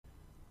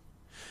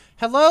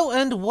Hello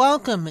and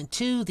welcome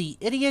to the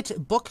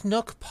Idiot Book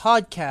Nook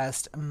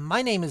podcast.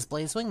 My name is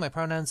Blazewing. My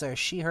pronouns are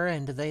she, her,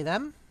 and they,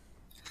 them.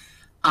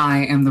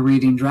 I am the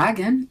Reading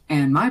Dragon,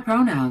 and my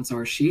pronouns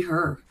are she,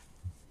 her.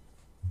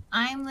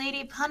 I'm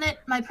Lady Punnet.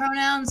 My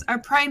pronouns are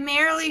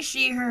primarily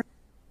she, her.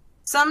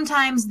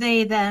 Sometimes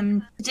they,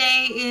 them.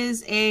 Today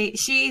is a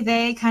she,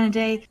 they kind of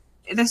day.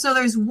 So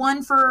there's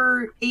one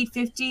for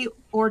 850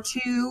 or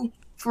two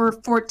for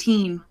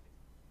 14.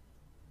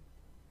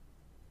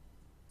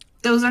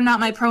 Those are not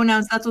my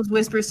pronouns. That's what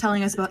Whisper's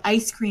telling us about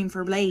ice cream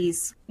for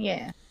Blaze.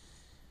 Yeah.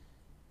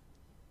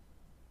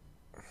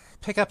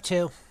 Pick up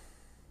two.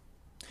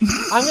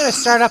 I'm going to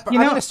start up. I'm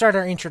going to start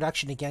our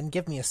introduction again.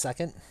 Give me a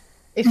second.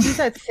 If he's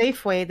at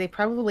Safeway, they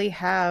probably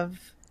have.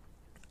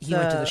 He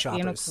went to the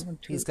Shoppers.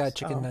 He's got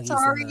chicken nuggies.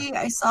 Sorry,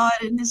 I saw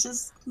it and it's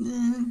just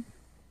the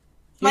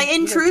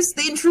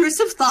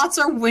intrusive thoughts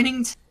are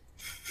winning.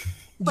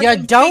 Yeah,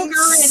 don't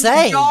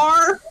say.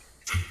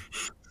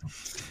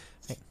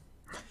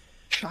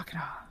 Shock it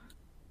off.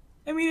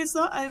 I mean, it's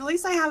not. At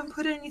least I haven't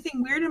put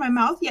anything weird in my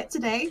mouth yet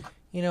today.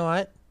 You know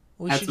what?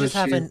 We should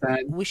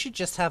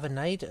just have a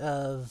night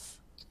of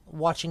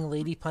watching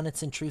Lady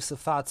Punnet's intrusive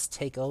thoughts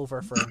take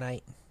over for a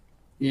night.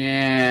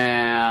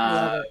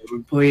 Yeah,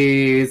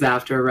 please,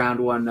 after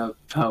round one of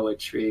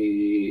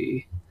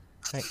poetry.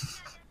 Right.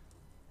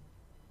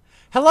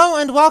 Hello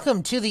and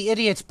welcome to the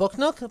Idiot Book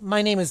Nook.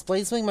 My name is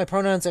Blazewing. My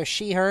pronouns are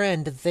she, her,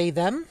 and they,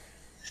 them.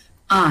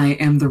 I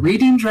am the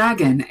Reading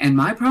Dragon, and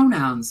my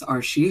pronouns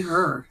are she,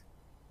 her.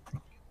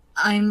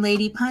 I'm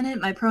Lady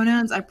Punnet. My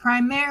pronouns are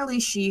primarily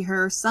she,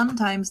 her,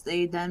 sometimes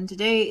they, them.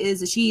 Today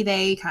is a she,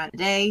 they kind of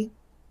day.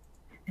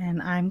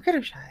 And I'm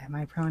Crittershy.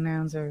 My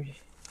pronouns are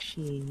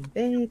she,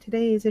 they.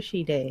 Today is a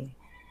she day.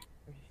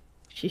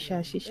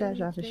 She-sha, she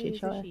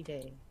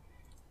day.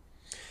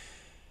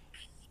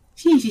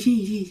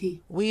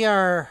 We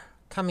are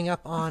coming up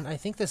on, I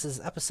think this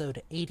is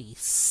episode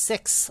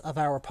 86 of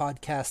our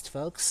podcast,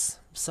 folks.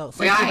 So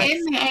we are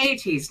in the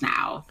 80s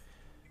now.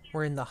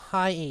 We're in the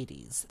high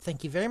 80s.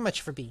 Thank you very much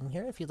for being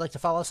here. If you'd like to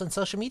follow us on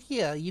social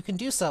media, you can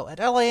do so at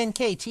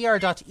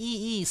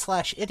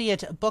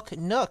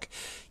linktr.ee/idiotbooknook.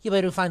 You'll be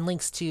able to find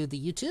links to the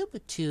YouTube,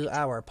 to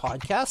our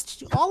podcast,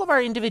 to all of our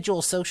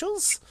individual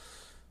socials.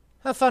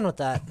 Have fun with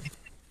that,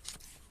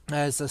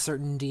 as a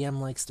certain DM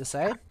likes to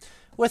say.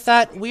 With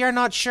that, we are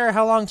not sure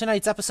how long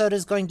tonight's episode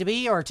is going to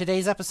be, or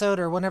today's episode,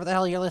 or whenever the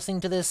hell you're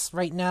listening to this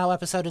right now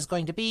episode is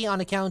going to be,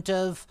 on account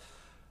of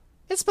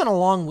it's been a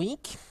long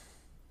week,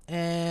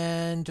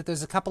 and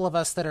there's a couple of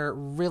us that are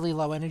really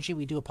low energy.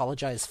 We do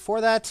apologize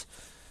for that.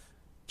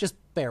 Just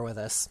bear with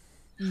us.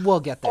 We'll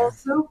get there.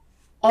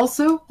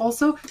 Also,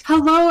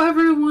 hello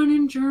everyone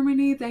in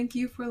Germany. Thank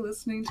you for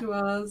listening to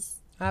us.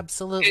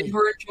 Absolutely. And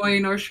for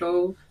enjoying our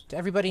show. To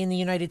everybody in the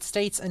United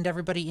States and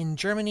everybody in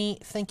Germany,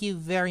 thank you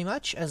very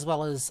much, as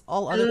well as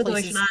all other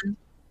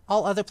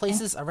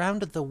places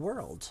around the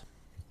world.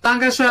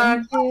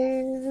 Dankeschön.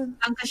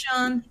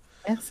 Dankeschön.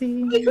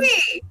 Merci.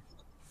 Hey.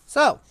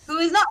 So, who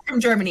is not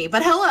from Germany,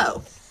 but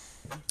hello.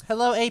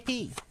 Hello, AP.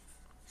 Hey.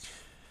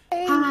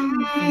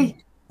 Hi.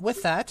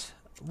 With that,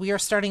 we are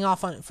starting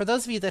off on, for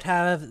those of you that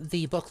have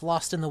the book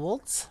Lost in the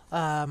Woods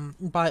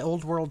by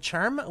Old World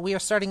Charm, we are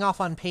starting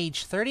off on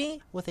page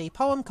 30 with a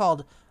poem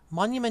called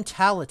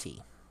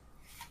Monumentality.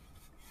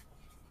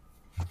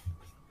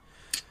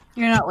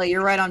 You're not late.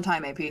 You're right on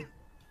time, AP.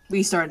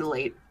 We started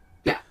late.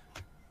 Yeah.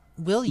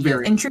 Will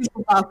you? Intrusive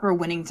thoughts for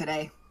winning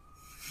today.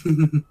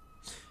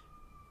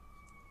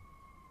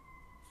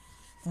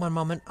 One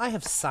moment. I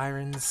have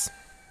sirens.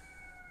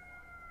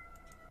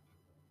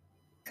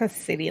 'Cause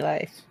city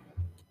life.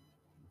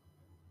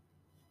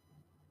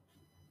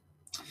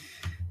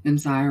 Them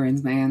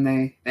sirens, man,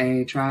 they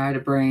try to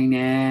bring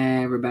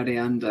everybody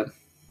under.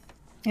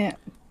 Yeah.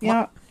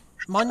 Yeah.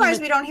 I'm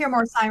surprised we don't hear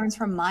more sirens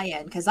from my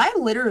end, because I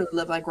literally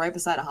live like right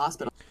beside a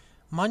hospital.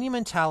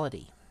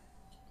 Monumentality.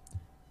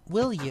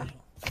 Will you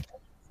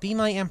be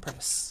my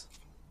empress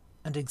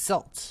and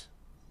exult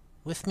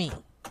with me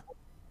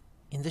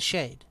in the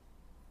shade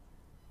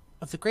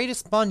of the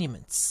greatest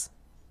monuments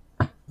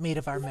made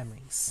of our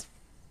memories?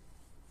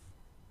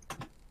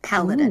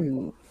 Paladin.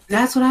 Ooh.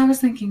 That's what I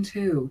was thinking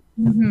too.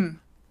 Mm-hmm.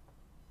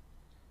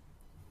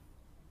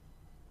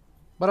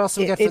 What else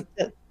we got for...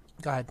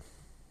 Go ahead.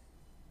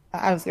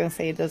 I was going to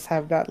say it does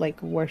have that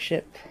like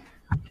worship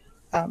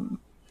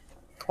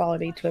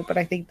quality to it, but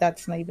I think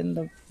that's not even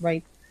the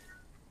right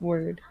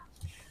word.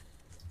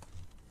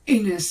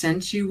 In a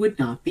sense, you would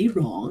not be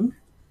wrong.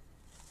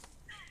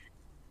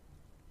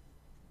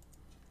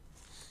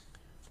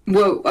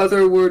 What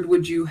other word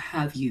would you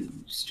have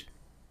used?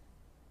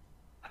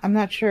 I'm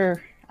not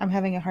sure. I'm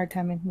having a hard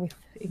time with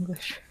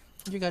English.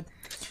 You're good.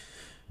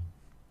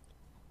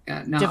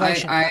 Yeah, no,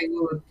 Devotion. I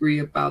will agree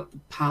about the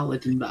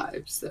paladin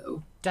vibes,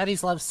 though.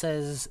 Daddy's Love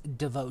says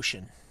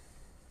devotion.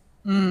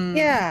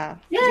 Yeah.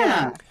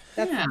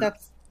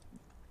 That's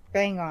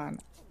bang on.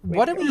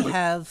 What do we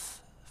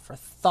have for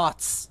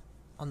thoughts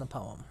on the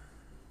poem?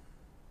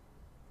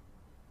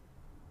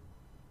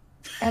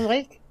 I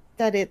like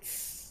that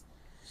it's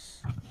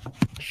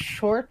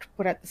short,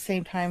 but at the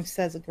same time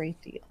says a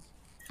great deal.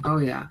 Oh,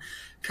 yeah.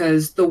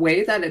 Because the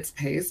way that it's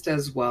paced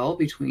as well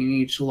between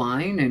each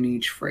line and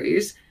each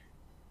phrase.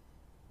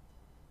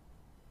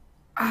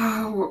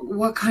 Oh,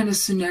 what kind of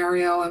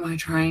scenario am I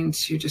trying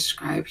to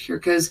describe here?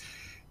 Because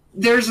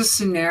there's a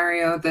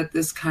scenario that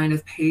this kind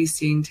of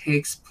pacing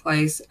takes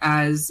place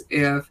as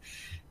if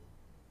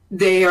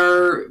they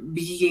are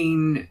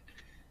being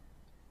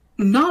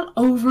not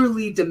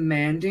overly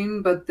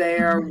demanding, but they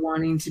are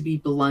wanting to be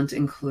blunt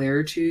and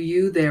clear to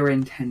you their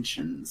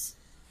intentions.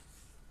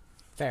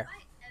 Fair.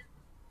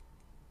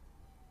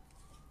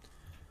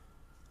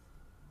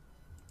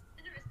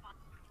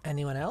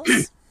 Anyone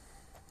else?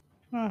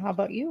 How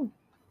about you?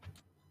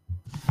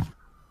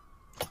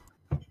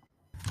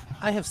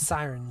 I have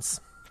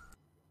sirens.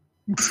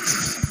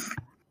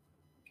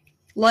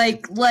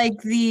 Like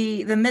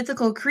the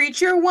mythical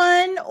creature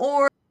one,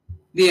 or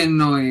The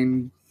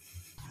annoying.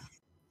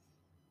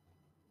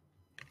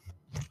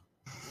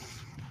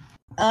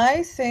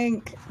 I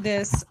think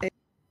this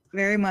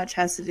very much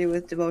has to do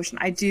with devotion.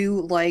 I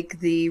do like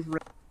the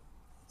rhythm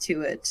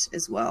to it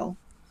as well.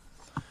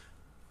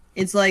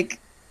 It's like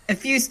a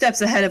few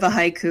steps ahead of a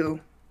haiku.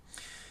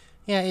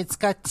 Yeah, it's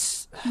got...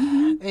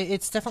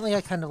 It's definitely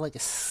got kind of like a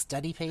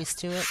steady pace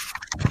to it.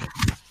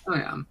 Oh,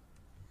 yeah.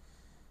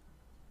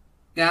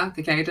 Yeah,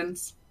 the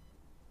cadence.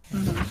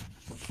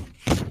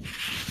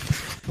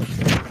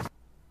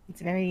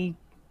 It's very...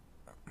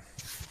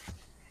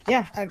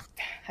 Yeah, I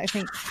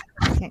think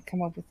I can't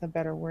come up with a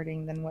better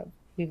wording than what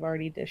we've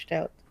already dished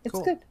out. It's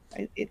Cool. good.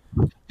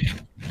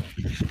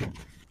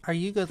 Are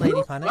you good,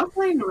 Lady Punnet? Stop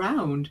playing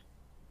around.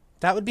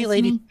 That would be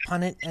Lady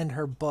Punnet and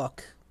her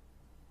book.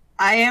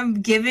 I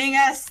am giving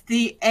us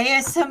the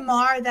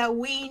ASMR that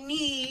we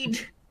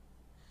need.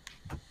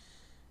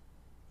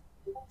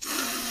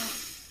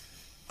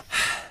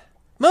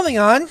 Moving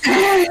on.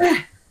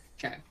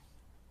 Okay.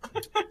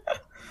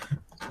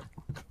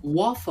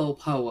 Waffle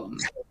poem.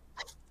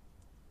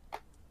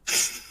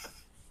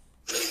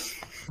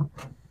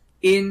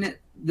 In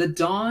the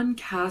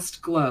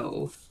dawn-cast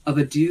glow of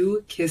a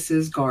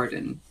dew-kisses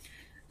garden,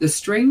 the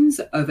strings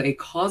of a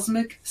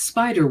cosmic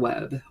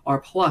spiderweb are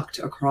plucked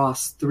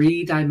across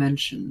 3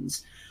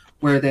 dimensions,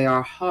 where they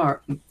are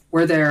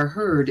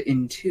heard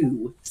in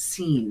 2,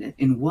 seen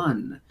in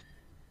 1.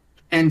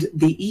 And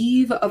the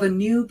eve of a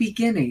new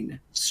beginning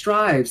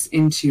strives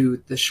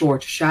into the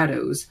short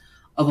shadows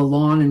of a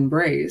long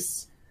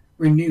embrace.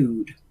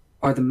 Renewed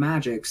are the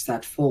magics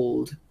that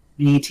fold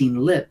meeting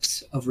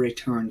lips of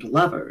returned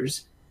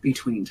lovers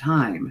between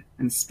time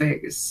and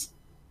space.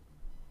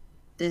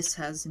 This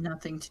has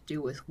nothing to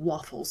do with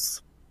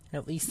waffles.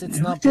 At least it's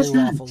No, not it does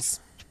blue not. waffles.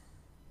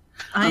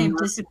 I am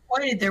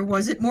disappointed there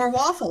wasn't more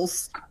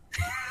waffles.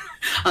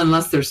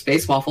 Unless they're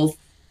space waffles.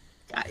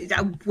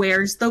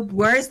 Where's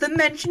the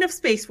mention of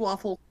space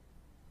waffle?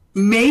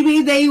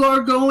 Maybe they are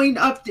going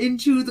up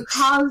into the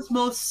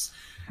cosmos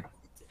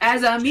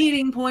as a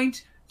meeting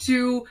point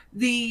to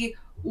the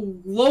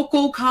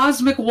local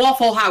cosmic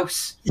Waffle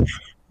House.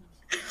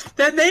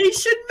 Then they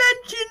should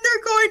mention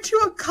they're going to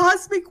a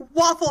cosmic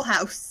Waffle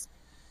House.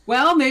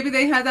 Well, maybe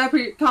they had that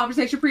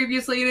conversation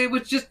previously, and it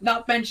was just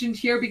not mentioned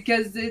here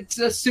because it's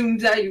assumed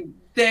that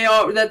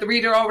that the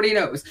reader already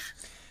knows.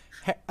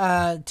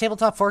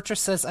 Tabletop Fortress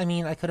says, I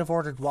mean, I could have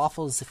ordered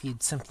waffles if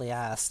you'd simply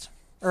asked.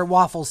 Or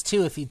waffles,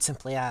 too, if you'd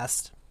simply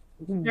asked.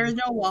 There's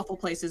no waffle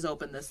places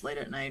open this late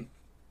at night.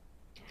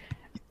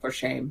 For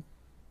shame.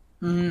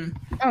 I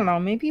don't know,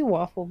 maybe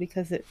waffle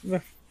because it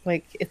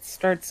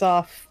starts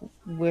off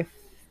with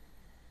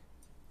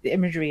the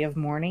imagery of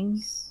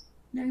morning.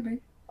 Maybe.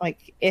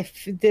 Like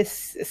if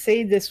this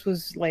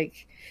was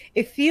like,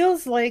 it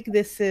feels like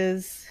this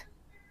is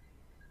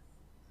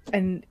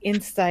an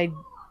inside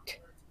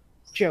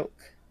joke.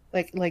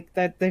 Like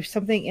that there's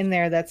something in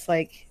there that's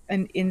like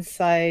an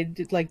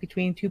inside, like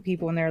between 2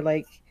 people, and they're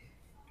like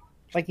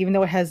even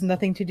though it has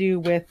nothing to do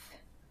with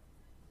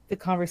the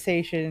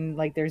conversation,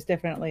 like there's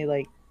definitely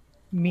like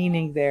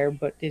meaning there,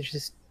 but it's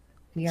just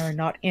we are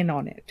not in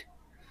on it.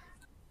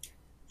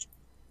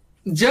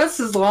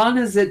 Just as long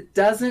as it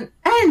doesn't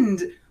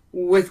end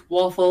with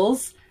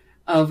waffles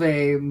of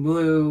a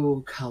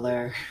blue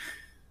color.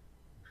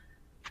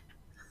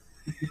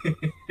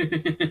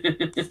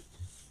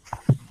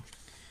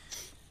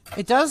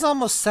 It does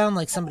almost sound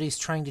like somebody's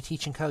trying to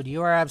teach in code.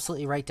 You are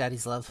absolutely right,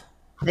 Daddy's love.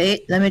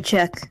 Wait, let me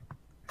check.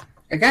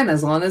 Again,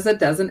 as long as it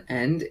doesn't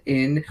end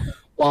in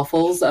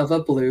waffles of a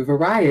blue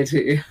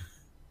variety.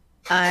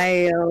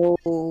 What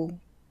do you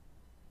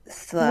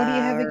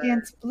have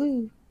against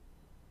blue?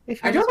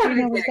 If I don't have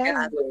anything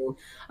against blue.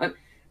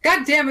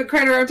 God damn it,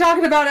 Critter, I'm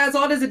talking about as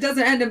long as it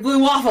doesn't end in blue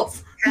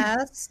waffles.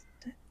 Cast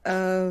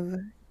of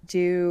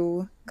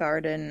Dew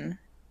Garden.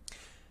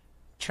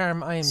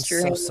 Charm, I am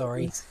so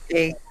sorry.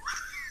 A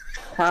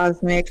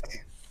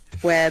cosmic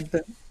web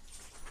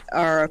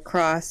are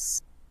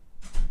across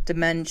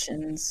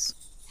dimensions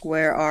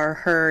where are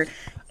heard.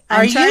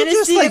 Are you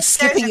just like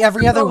skipping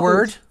every other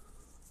word?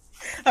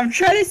 I'm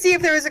trying to see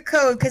if there was a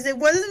code because it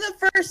wasn't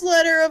the first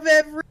letter of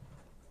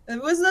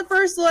It was the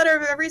first letter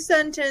of every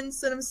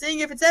sentence, and I'm seeing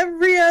if it's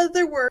every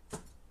other word.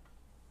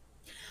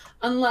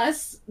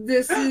 Unless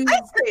this is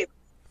Ice cream.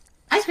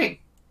 ice cream.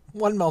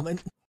 One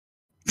moment.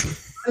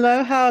 I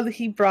love how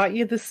he brought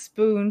you the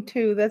spoon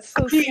too. That's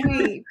so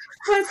sweet.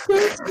 That's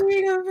so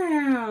sweet of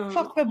him.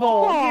 Fuck the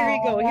bowl. Here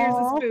you go. Here's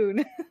the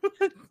spoon.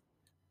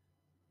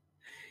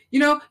 You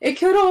know, it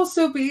could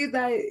also be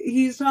that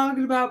he's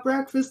talking about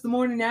breakfast the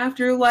morning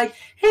after, like,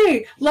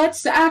 hey,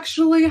 let's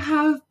actually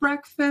have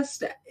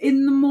breakfast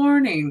in the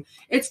morning.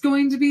 It's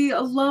going to be a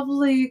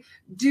lovely,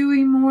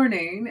 dewy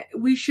morning.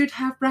 We should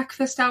have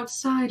breakfast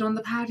outside on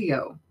the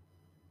patio.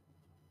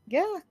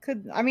 Yeah,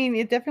 could. I mean,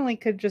 it definitely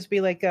could just be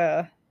like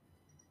a.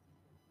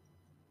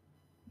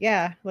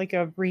 Yeah, like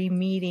a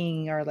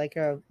re-meeting or like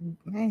a.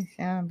 Let's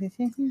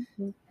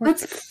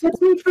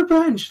meet for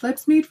brunch.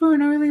 Let's meet for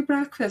an early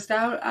breakfast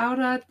out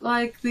at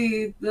like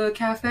the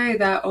cafe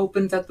that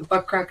opens at the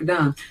butt crack of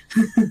dawn.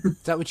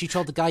 Is that what you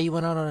told the guy you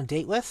went out on a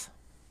date with?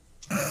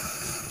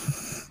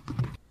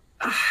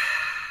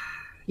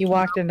 You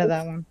walked into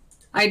that one.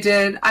 I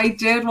did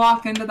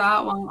walk into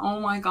that one. Oh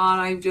my god!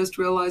 I just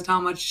realized how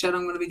much shit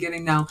I'm going to be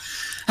getting now.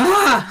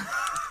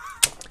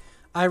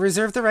 I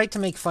reserve the right to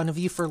make fun of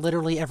you for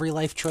literally every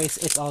life choice.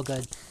 It's all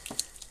good.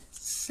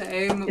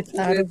 Same It's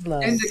out of with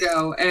love.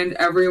 Indigo and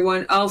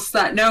everyone else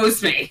that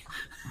knows me.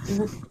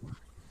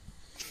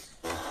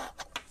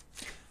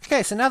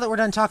 Okay, so now that we're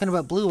done talking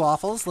about blue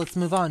waffles, let's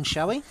move on,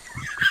 shall we?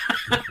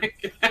 There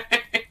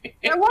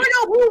were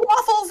no blue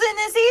waffles in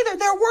this either.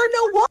 There were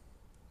no waffles.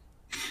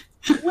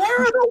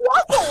 Where are the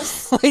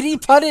waffles? Lady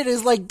Punnett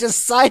is like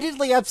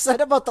decidedly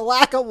upset about the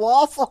lack of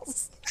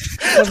waffles.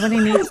 Somebody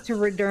needs to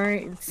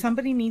redeem.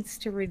 Somebody needs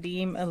to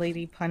redeem a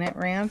Lady Punnett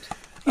rant.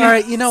 All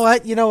right, you know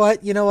what?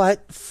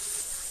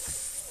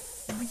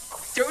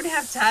 Don't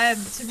have time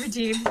to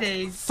redeem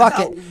things. Fuck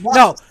it.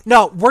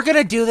 No, we're going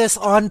to do this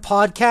on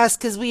podcast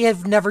because we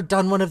have never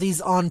done one of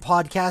these on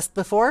podcast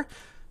before.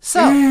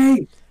 So,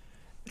 Yay.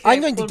 I'm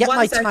going to get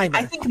my timer.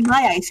 I think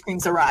my ice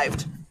cream's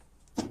arrived.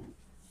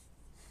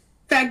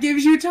 That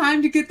gives you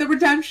time to get the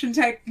redemption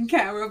taken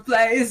care of,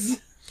 Blaze.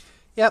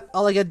 Yep,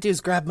 all I got to do is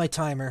grab my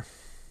timer.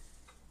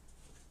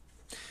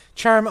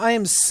 Charm, I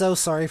am so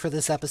sorry for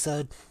this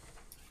episode.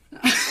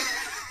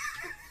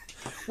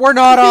 We're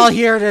not all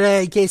here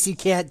today, in case you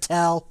can't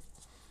tell.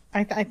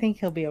 I think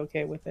he'll be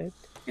okay with it.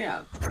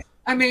 Yeah.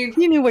 I mean,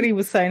 He knew what he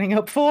was signing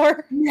up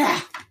for. yeah.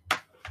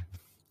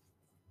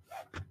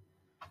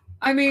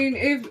 I mean,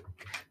 if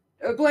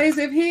Blaze,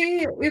 if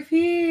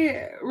he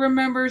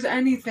remembers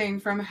anything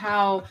from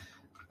how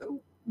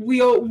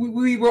we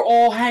were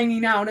all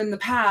hanging out in the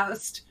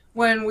past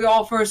when we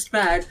all first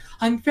met,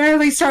 I'm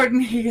fairly certain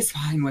he is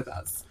fine with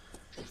us.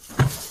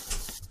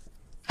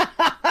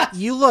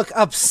 You look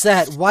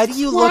upset. Why do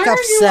you Why look are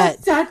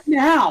upset? you upset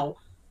now?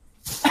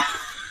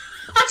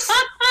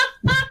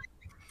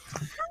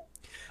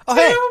 Oh,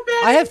 hey,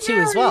 Too I have two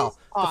as well.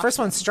 Berries. The first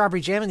one's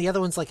strawberry jam, and the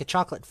other one's like a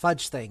chocolate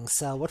fudge thing.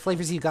 So, what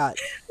flavors you got?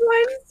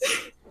 One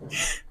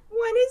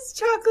is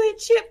chocolate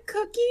chip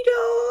cookie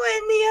dough,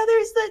 and the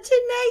other's the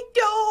Tonight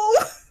dough.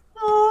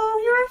 Oh,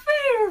 your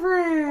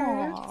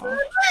favorite.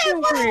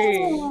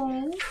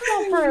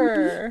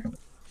 Cooper.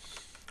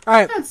 All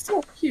right, That's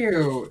so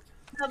cute.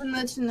 Having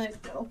the Tonight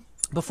dough.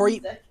 before you,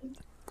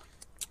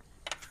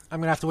 I'm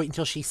gonna have to wait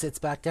until she sits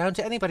back down.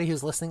 To anybody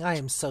who's listening, I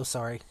am so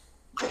sorry.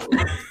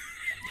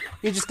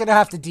 You're just gonna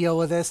have to deal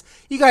with this.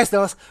 You guys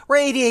know us. We're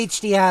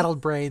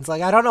ADHD-addled brains.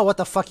 Like, I don't know what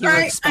the fuck you were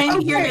Alright, expecting.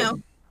 I'm here now.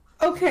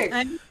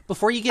 Okay.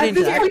 Before you get I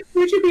into think that,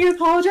 we should be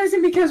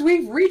apologizing because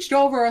we've reached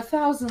over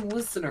 1,000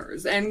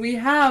 listeners and we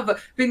have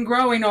been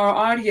growing our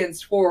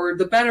audience for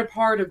the better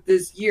part of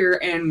this year,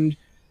 and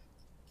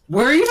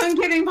we're even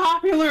getting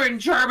popular in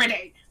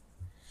Germany.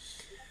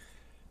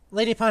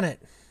 Lady Punnett,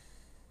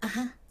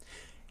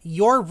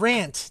 your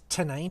rant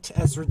tonight,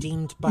 as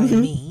redeemed by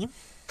me,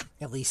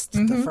 at least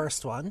the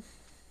first one,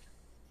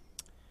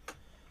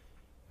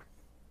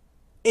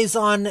 is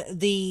on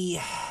the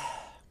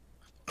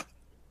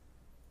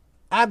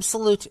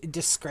absolute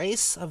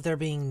disgrace of there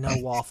being no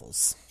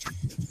waffles.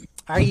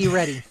 Are you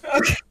ready?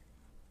 Okay.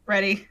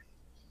 Ready.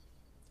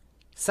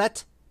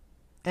 Set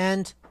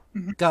and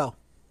go.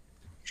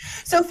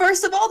 So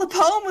first of all, the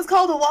poem was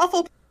called a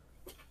waffle.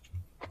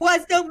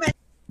 Was no mention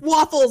of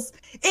waffles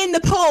in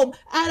the poem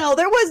at all.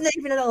 There wasn't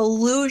even an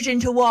allusion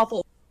to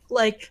waffles.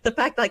 Like the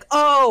fact, like,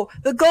 oh,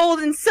 the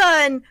golden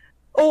sun,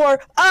 or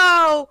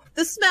oh,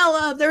 the smell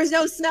of. There was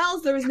no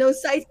smells. There was no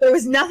sights. There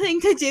was nothing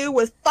to do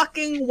with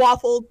fucking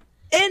waffle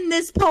in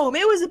this poem.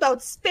 It was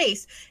about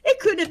space. It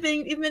could have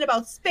been even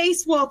about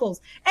space waffles.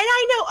 And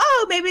I know,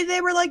 oh, maybe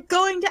they were like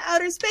going to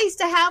outer space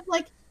to have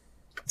like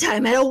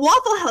time at a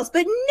Waffle House,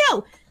 but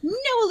no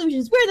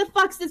illusions. Where the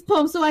fuck's this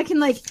poem so I can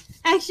like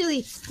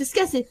actually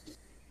discuss it?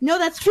 No,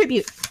 that's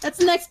tribute. That's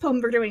the next poem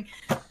we're doing.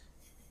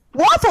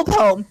 Waffle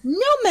poem.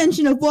 No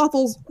mention of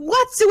waffles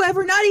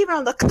whatsoever. Not even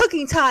on the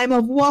cooking time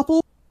of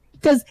waffles,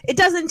 because it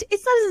doesn't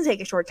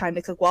take a short time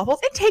to cook waffles.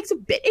 It takes a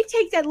bit. It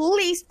takes at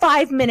least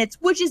 5 minutes,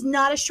 which is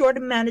not a short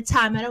amount of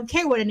time. I don't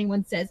care what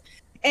anyone says.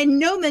 and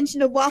no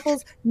mention of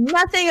waffles.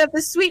 Nothing of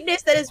the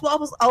sweetness that is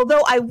waffles.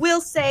 Although I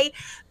will say,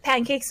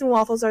 pancakes and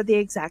waffles are the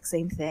exact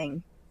same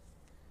thing.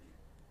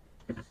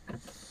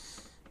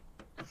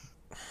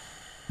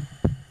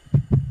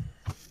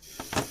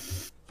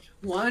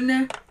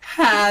 One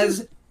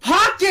has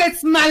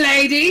pockets, my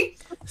lady.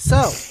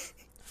 So,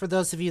 for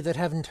those of you that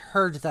haven't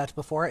heard that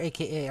before,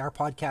 aka our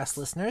podcast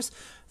listeners,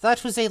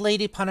 that was a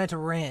Lady Punnet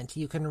rant.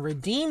 You can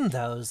redeem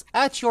those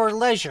at your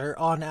leisure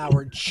on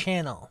our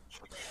channel.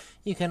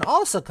 You can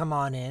also come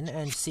on in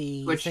and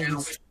see Which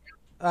channel?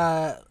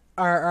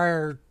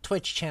 Our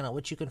Twitch channel,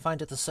 which you can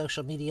find at the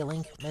social media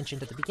link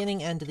mentioned at the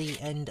beginning and the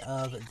end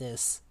of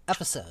this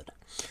episode.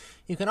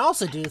 You can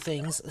also do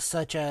things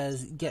such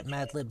as get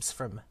Mad Libs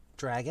from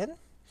Dragon.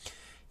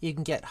 You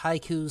can get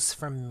haikus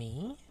from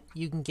me.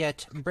 You can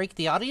get Break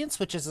the Audience,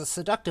 which is a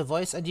seductive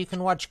voice, and you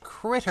can watch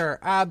Critter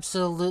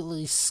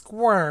absolutely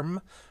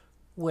squirm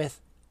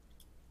with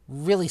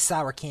really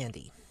sour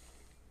candy.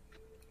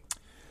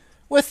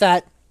 With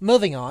that,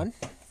 moving on.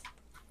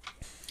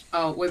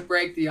 Oh, with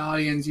Break the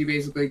Audience, you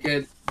basically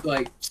get,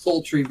 like,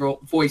 sultry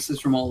voices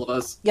from all of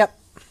us. Yep.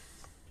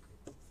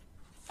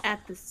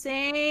 At the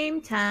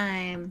same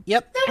time.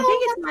 Yep. I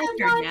think it's my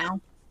turn now.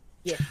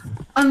 Yes.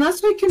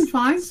 Unless we can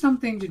find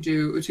something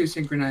to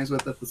synchronize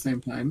with at the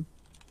same time.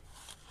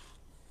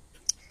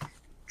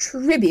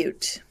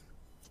 Tribute.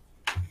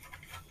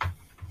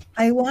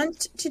 I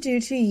want to do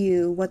to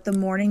you what the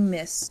morning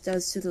mist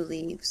does to the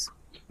leaves,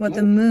 what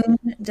the moon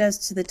does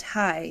to the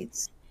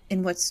tides,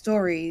 and what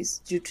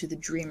stories do to the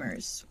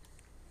dreamers.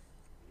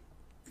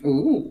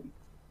 Ooh.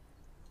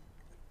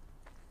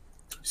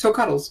 So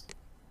cuddles.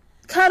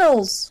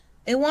 Cuddles!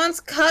 It wants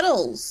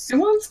cuddles!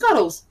 And one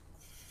cuddles.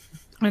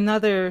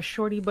 Another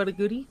shorty but a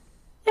goodie.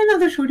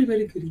 Another shorty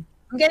bitty goodie.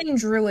 I'm getting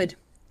druid.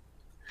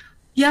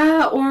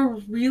 Yeah, or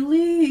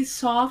really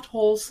soft,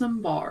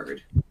 wholesome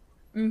bard.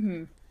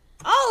 Mm-hmm.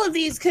 All of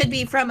these could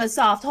be from a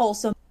soft,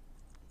 wholesome.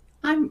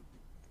 I'm.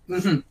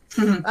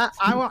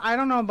 I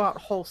don't know about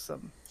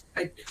wholesome.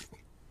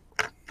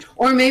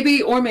 Or maybe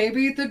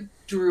the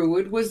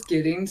druid was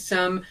getting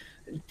some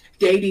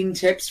dating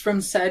tips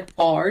from said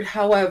bard.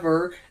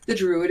 However, the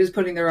druid is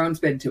putting their own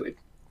spin to it.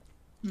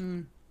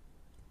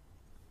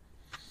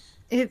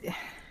 It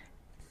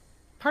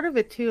part of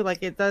it too,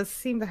 like it does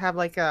seem to have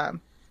like a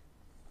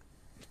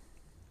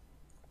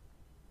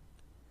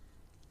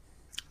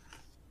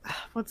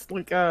what's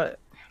like a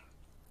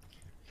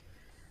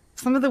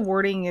some of the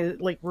wording is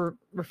like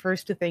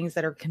refers to things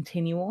that are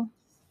continual,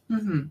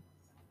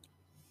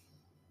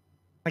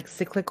 like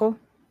cyclical.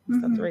 Is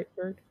that the right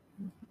word?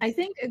 I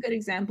think a good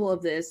example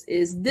of this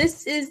is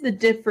the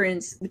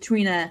difference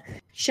between a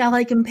 "shall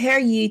I compare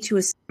ye to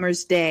a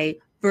summer's day"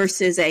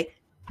 versus a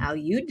 "how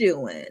you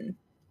doing."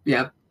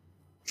 Yep.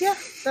 Yeah,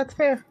 that's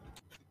fair.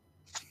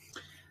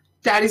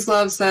 Daddy's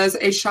Love says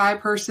a shy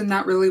person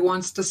that really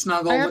wants to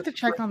snuggle. I have with to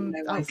check the person on. they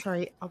Oh, like.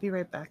 sorry. I'll be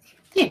right back.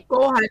 Yeah,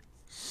 go ahead.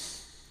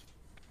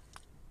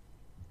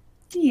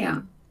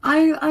 Yeah,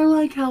 I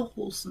like how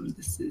wholesome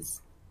this is.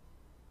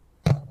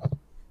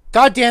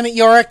 God damn it,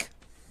 Yorick!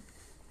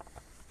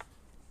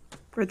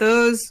 For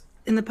those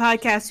in the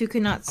podcast who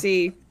could not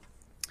see,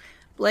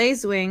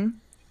 Blazewing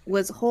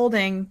was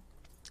holding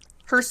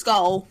her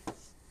skull,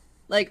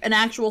 like an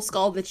actual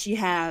skull that she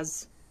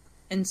has,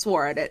 and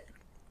swore at it.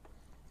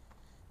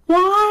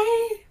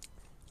 Why?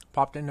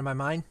 Popped into my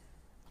mind.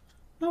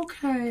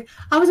 Okay,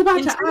 I was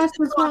about to ask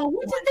Interesting. as well.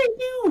 What did they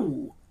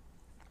do?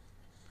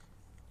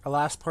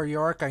 Alas, poor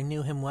Yorick, I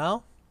knew him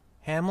well.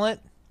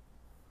 Hamlet.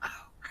 Oh,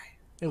 right.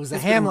 It was a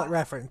It's been a Hamlet while.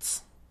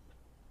 reference.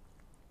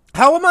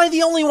 How am I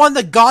the only one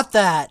that got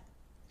that?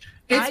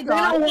 It's I been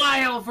got a it.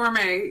 while for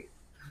me.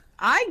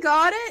 I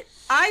got it.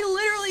 I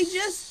literally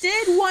just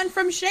did one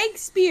from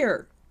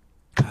Shakespeare.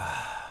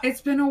 It's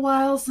been a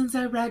while since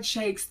I read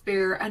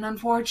Shakespeare, and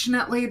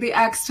unfortunately, the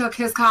ex took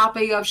his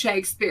copy of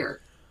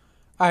Shakespeare.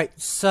 Alright,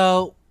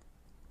 so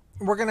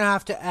we're gonna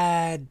have to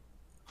add.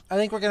 I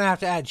think we're gonna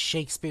have to add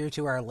Shakespeare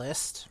to our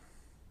list.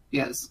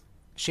 Yes.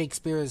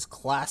 Shakespeare is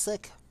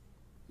classic.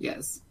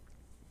 Yes.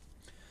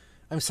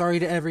 I'm sorry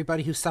to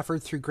everybody who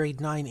suffered through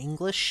grade 9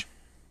 English.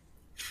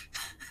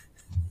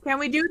 Can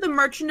we do The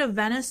Merchant of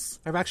Venice?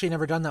 I've actually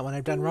never done that one.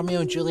 I've done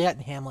Romeo and Juliet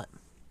and Hamlet.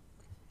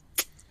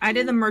 I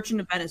did The Merchant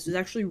of Venice. It was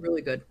actually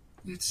really good.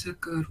 It's a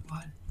good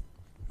one.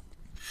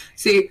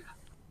 See,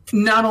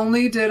 not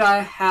only did I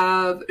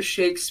have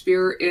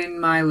Shakespeare in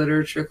my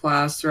literature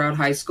class throughout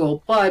high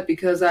school, but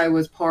because I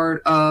was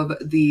part of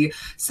the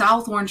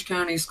South Orange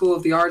County School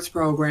of the Arts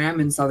program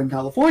in Southern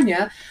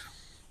California,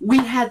 we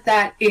had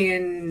that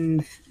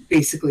in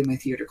basically my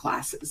theater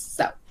classes.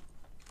 So,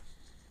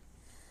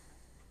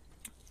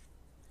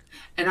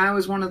 and I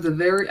was one of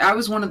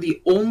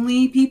the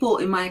only people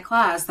in my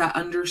class that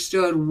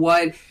understood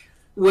what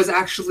was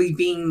actually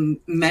being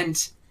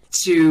meant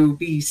to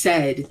be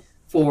said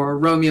for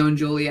Romeo and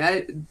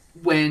Juliet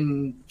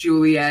when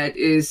Juliet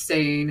is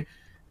saying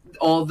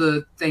all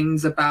the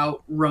things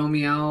about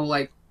Romeo,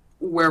 like,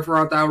 wherefore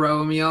art thou,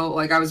 Romeo?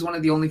 Like, I was one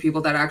of the only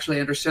people that actually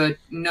understood,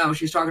 no,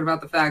 she's talking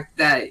about the fact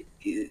that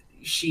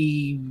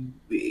she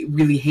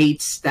really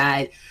hates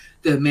that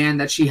the man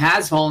that she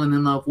has fallen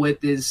in love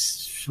with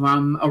is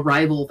from a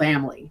rival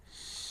family.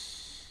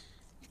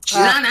 She's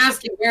not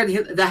asking where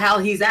the hell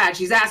he's at.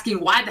 She's asking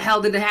why the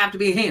hell did it have to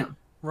be him?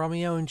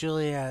 Romeo and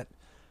Juliet.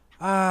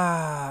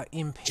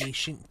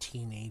 Impatient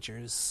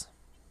teenagers.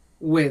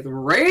 With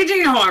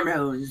raging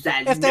hormones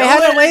that If they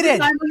hadn't waited.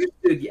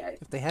 Understood yet.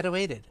 If they had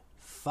waited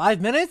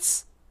 5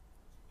 minutes?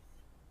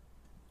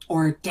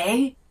 Or a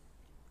day?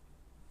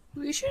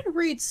 We should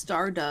read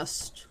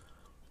Stardust.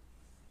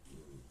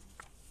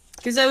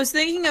 Because I was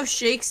thinking of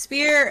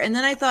Shakespeare, and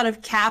then I thought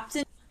of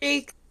Captain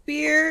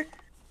Shakespeare.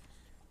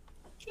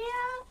 Yeah.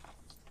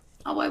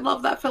 Oh, I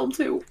love that film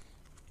too.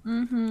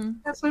 Mm-hmm.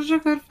 That's such a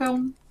good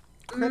film.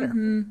 Critter.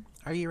 Mm-hmm.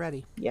 Are you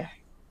ready? Yeah.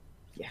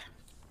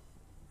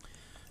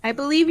 I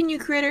believe in you,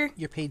 Critter.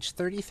 You're page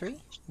 33.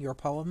 Your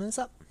poem is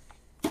up.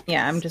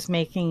 Yeah, I'm just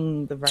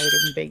making the writing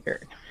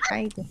bigger.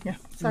 Right? Yeah.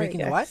 Sorry, Making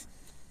guys. what?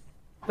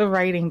 The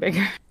writing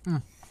bigger.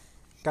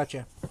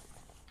 Gotcha.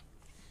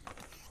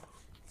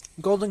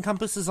 Golden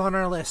Compass is on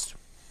our list.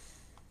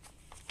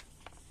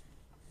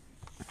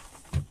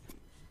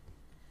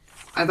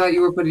 I thought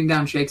you were putting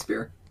down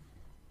Shakespeare.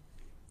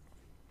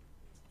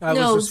 I was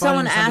No, responding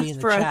someone to somebody in asked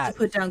the for us chat. to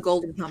put down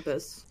Golden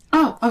Compass.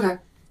 Oh, okay.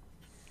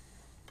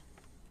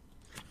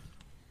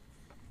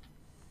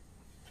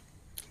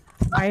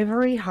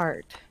 Ivory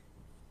heart.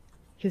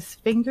 His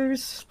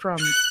fingers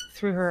strummed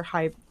through her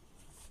high.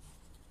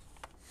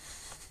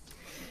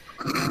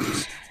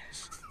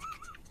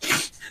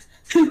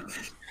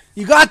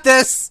 You got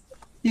this!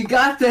 You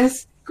got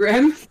this,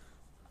 Grim.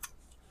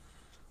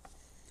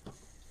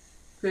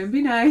 Grim,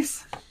 be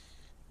nice.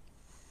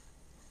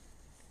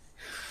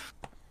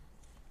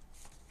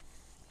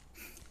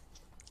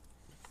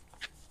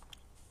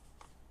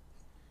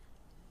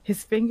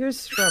 His fingers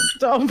strummed.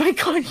 Oh my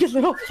god, you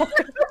little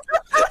fucker.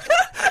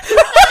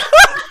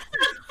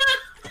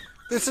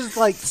 This is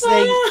like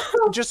staying...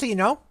 Just so you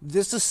know,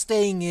 this is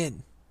staying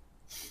in.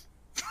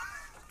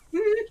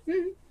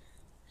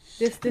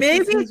 This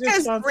Maybe is because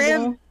responsible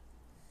Grim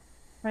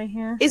right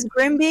here. is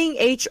Grim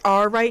being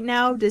HR right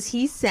now. Does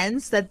he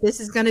sense that this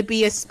is going to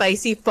be a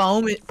spicy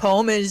poem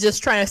and is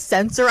just trying to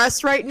censor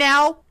us right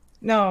now?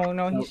 No,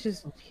 he's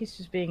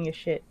just being a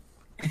shit.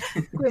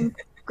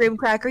 Grim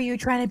Cracker, you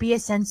trying to be a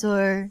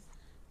censor?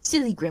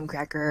 Silly Grim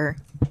Cracker.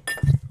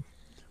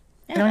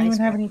 I don't even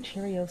have any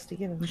Cheerios to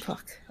give him.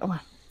 Fuck. Oh well.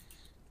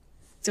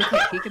 It's okay.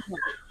 He can.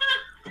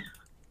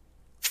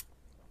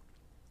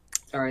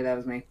 Sorry, that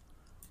was me.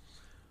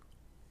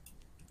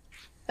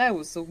 That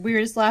was the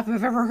weirdest laugh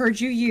I've ever heard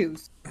you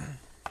use.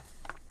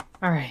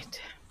 All right.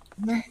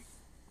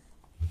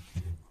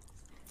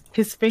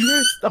 His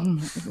fingers.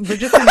 We're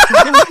just gonna keep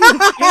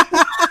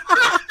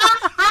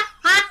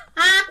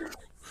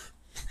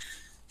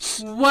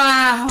going.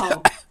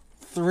 Wow.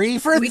 3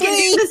 for We can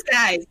 3! do this,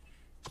 guys.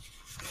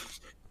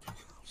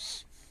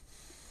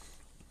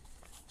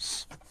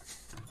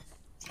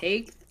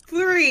 Take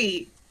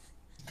 3.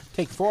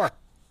 Take 4.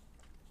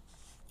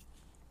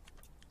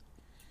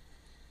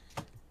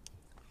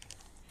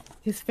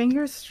 His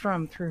fingers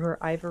strummed through her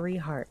ivory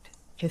heart,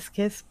 his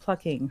kiss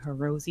plucking her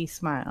rosy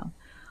smile,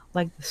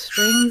 like the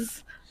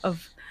strings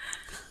of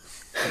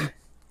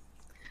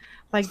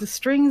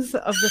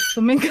the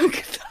flamenco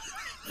guitar.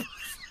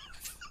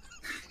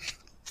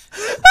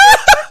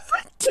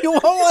 Do you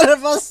want one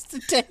of us to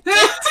take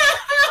it?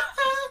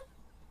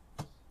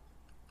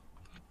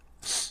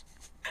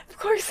 Of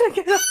course I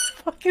get a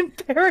fucking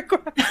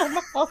paragraph from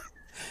off.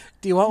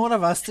 Do you want one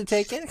of us to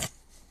take it?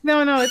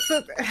 No, it's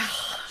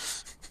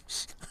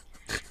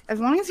as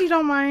long as you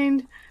don't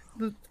mind,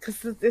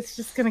 because it's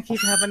just gonna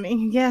keep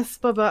happening. Yes,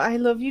 Bubba, I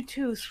love you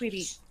too,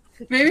 sweetie.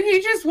 Maybe he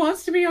just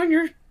wants to be on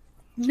your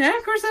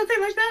neck or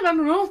something like that. I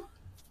don't know.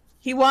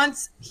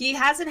 He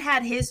hasn't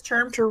had his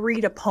term to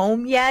read a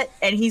poem yet,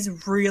 and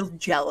he's real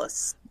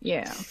jealous.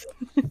 Yeah.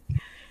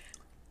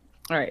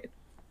 All right.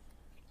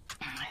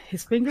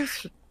 His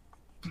fingers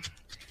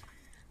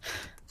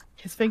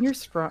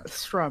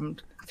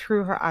strummed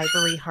through her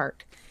ivory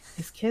heart,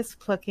 his kiss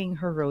plucking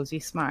her rosy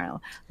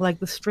smile, like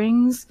the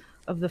strings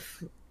of the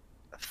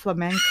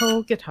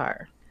flamenco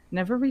guitar,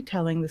 never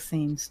retelling the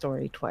same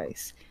story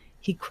twice.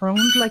 He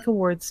crooned like a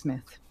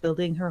wordsmith,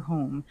 building her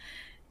home,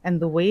 and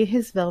the way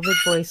his velvet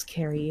voice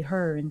carried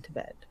her into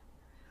bed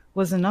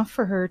was enough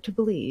for her to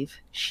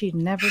believe she'd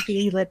never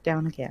be let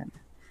down again.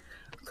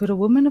 Could a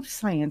woman of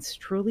science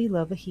truly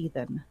love a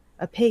heathen,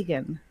 a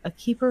pagan, a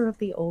keeper of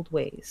the old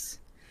ways?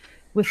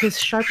 With his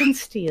sharpened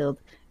steel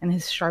and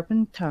his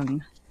sharpened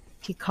tongue,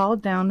 he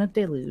called down a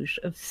deluge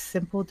of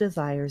simple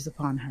desires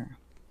upon her.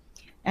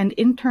 And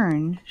in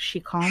turn,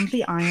 she calmed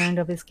the iron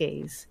of his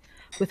gaze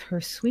with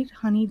her sweet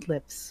honeyed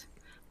lips,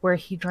 where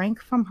he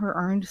drank from her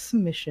earned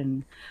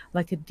submission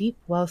like a deep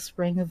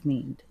wellspring of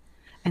mead,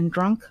 and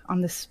drunk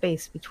on the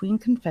space between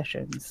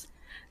confessions,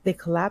 they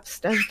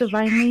collapsed as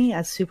divinely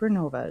as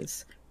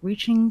supernovas,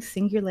 reaching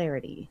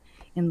singularity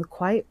in the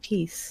quiet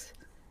peace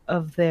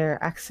of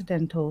their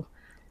accidental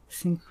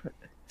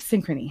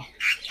synchrony.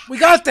 We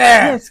got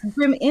there! Yes,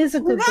 Grim is a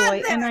good got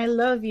boy, there! and I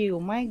love you.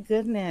 My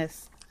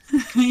goodness.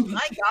 My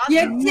God,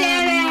 You no. did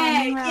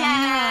it!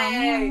 Mwah,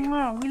 Yay!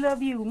 mwah, we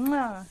love you.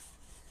 Mwah.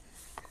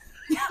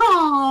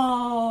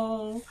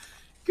 Oh,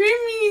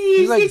 Grimmy, He's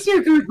he's like- such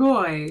a good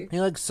boy. He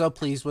looks so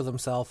pleased with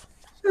himself.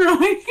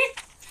 Right?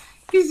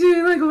 He's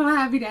doing like a little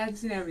happy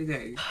dance and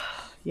everything.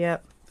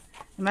 Yep.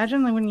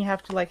 Imagine like when you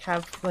have to like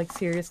have like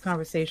serious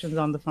conversations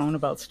on the phone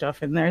about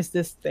stuff, and there's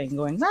this thing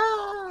going,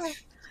 ah,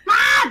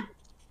 Mom!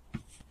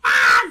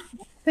 Mom!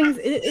 things.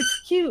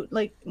 It's cute.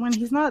 Like when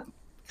he's not,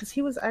 because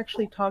he was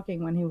actually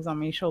talking when he was on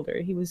my shoulder.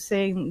 He was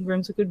saying,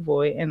 "Grim's a good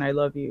boy, and I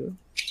love you."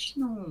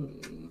 No.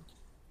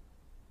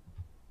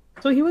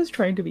 So he was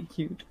trying to be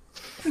cute.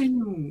 I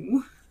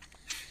know.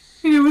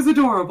 And it was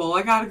adorable.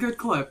 I got a good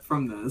clip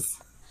from this.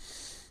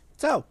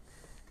 So,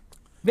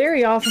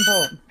 Very awesome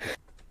poem.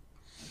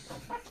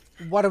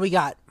 what do we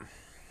got?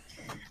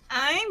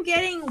 I'm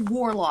getting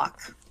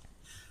Warlock.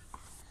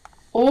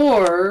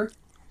 Or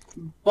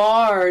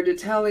Bard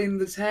telling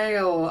the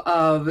tale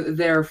of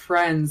their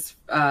friend's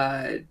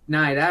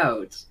night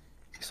out.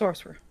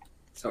 Sorcerer.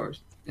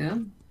 Source. Yeah?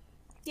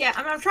 Yeah,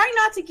 I'm trying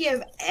not to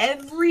give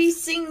every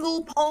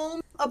single poem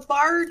a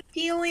bard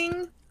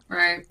feeling.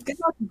 Right. Because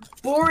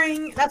that's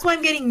boring. That's why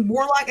I'm getting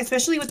Warlock,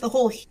 especially with the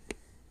whole...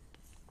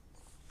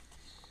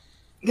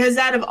 Because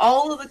out of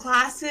all of the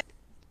classes,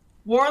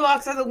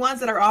 Warlocks are the ones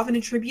that are often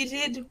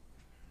attributed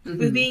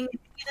with being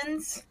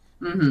heathens.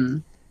 Mm-hmm.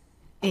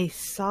 A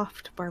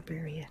soft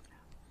barbarian.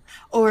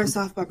 Or a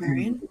soft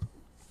barbarian.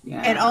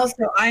 Yeah. And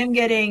also, I'm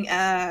getting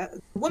a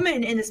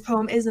woman in this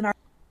poem is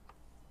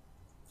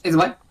Is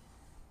what?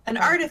 an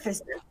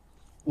artificer.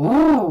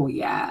 Oh,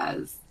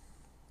 yes.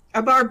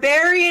 A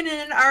barbarian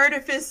and an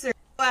artificer.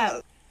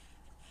 Wow.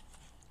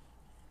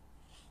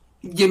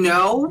 You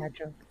know? Bad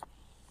joke.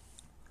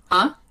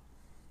 Huh?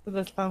 So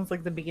that sounds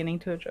like the beginning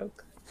to a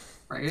joke.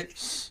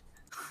 Right?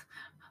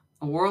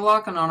 A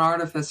warlock and an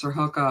artificer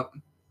hook up.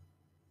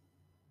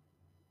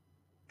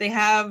 They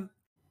have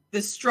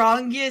the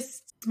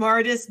strongest,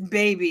 smartest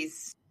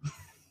babies.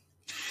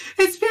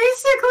 It's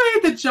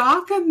basically the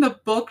jock and the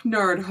book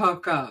nerd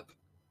hookup.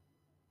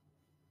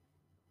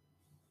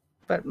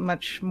 But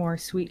much more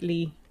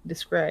sweetly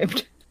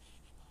described.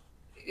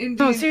 Indeed.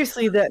 No,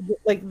 seriously,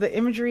 like the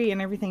imagery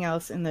and everything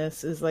else in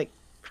this is like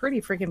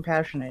pretty freaking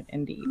passionate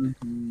indeed.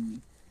 Mm-hmm.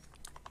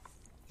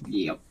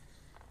 Yep.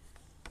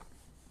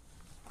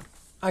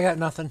 I got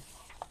nothing.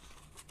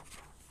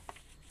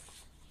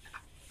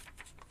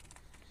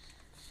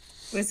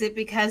 Was it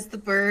because the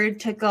bird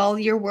took all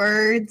your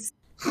words?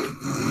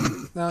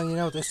 No, you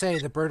know what they say,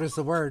 the bird is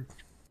the word.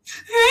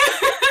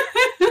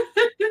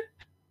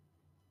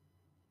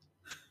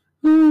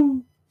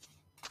 Ooh.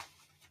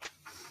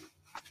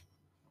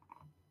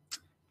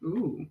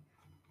 Ooh.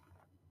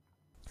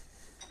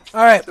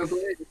 All right. So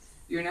Blaze,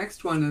 your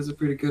next one is a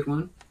pretty good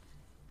one.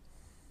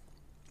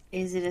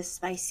 Is it a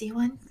spicy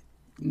one?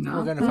 No.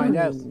 We're going to find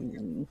out.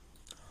 Ooh.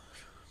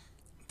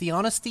 The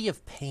honesty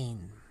of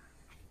pain.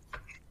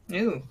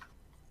 Ooh.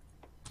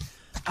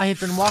 I had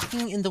been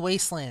walking in the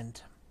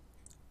wasteland.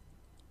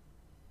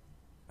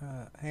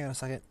 Hang on a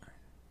second.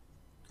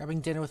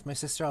 Grabbing dinner with my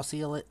sister. I'll see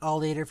you all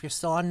later if you're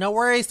still on. No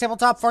worries,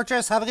 Tabletop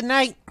Fortress. Have a good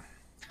night.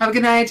 Have a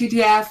good night,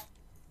 TTF.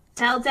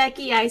 Tell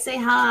Decky I say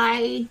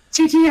hi.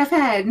 TTF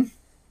head.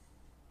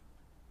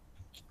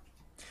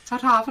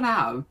 Ta-ta for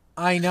now.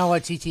 I know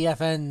what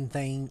TTFN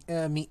thing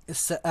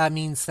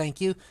means,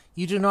 thank you.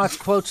 You do not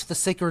quote the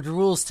sacred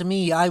rules to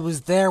me. I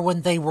was there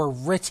when they were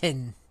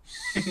written.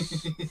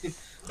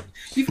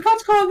 You forgot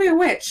to call me a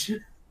witch.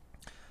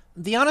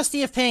 The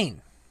honesty of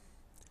pain.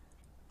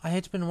 I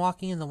had been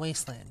walking in the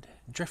wasteland,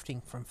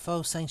 drifting from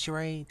foe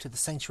sanctuary to the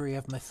sanctuary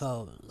of my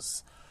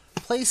foes.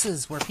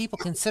 Places where people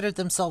considered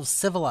themselves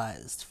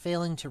civilized,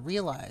 failing to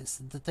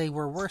realize that they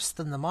were worse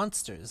than the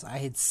monsters. I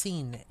had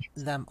seen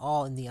them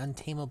all in the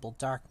untamable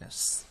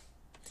darkness.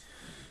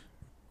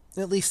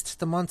 At least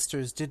the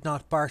monsters did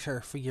not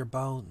barter for your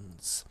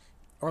bones,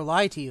 or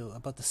lie to you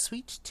about the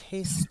sweet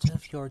taste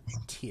of your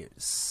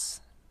tears.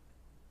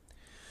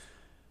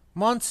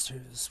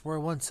 Monsters were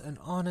once an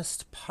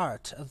honest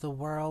part of the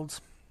world,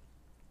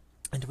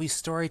 and we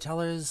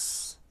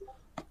storytellers,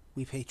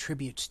 we pay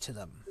tribute to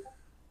them.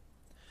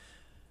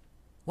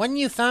 When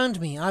you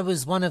found me, I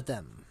was one of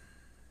them.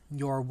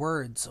 Your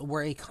words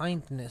were a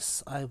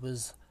kindness I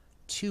was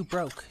too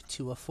broke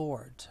to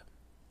afford.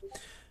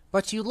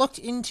 But you looked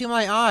into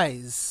my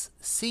eyes,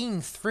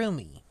 seeing through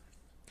me,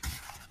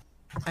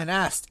 and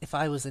asked if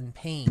I was in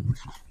pain.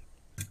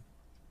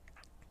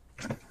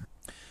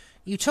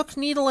 You took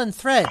needle and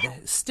thread,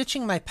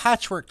 stitching my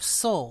patchwork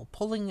soul,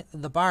 pulling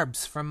the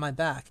barbs from my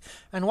back,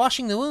 and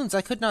washing the wounds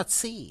I could not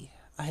see.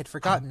 I had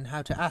forgotten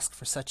how to ask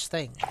for such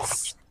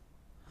things.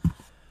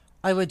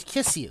 I would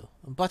kiss you,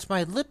 but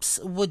my lips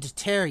would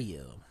tear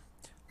you.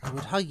 I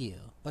would hug you,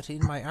 but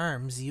in my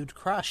arms you'd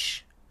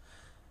crush.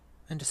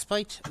 And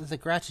despite the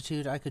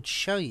gratitude I could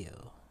show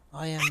you,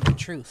 I am in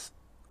truth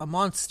a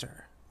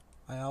monster.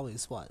 I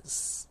always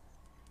was.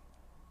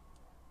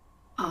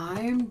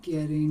 I'm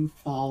getting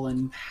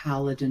Fallen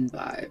Paladin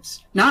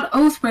vibes. Not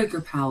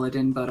Oathbreaker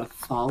Paladin, but a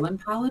Fallen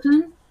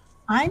Paladin?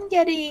 I'm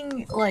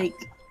getting like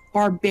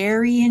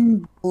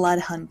barbarian blood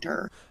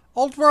hunter.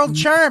 Old World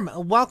Charm,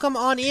 welcome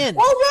on in.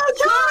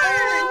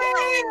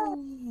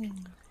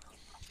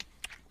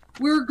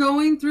 We're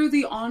going through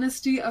the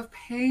Honesty of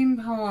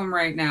Pain poem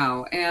right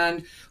now,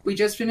 and we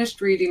just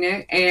finished reading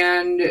it,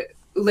 and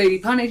Lady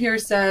Punnet here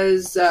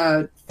says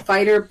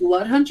fighter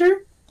blood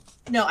hunter?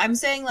 No, I'm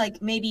saying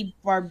like maybe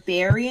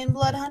barbarian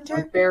blood hunter.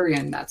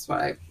 Barbarian, that's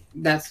what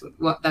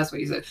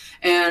you said.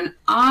 And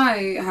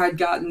I had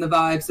gotten the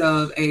vibes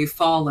of a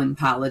Fallen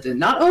Paladin.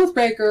 Not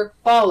Oathbreaker,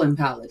 Fallen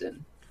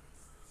Paladin.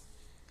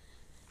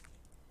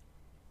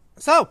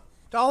 So,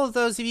 to all of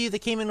those of you that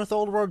came in with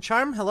Old World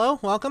Charm, hello,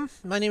 welcome.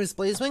 My name is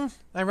Blazewing.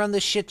 I run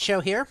this shit show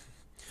here.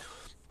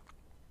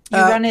 You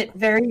run it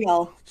very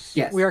well.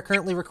 Yes. We are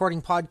currently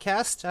recording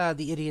podcast,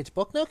 The Idiot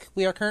Book Nook.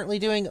 We are currently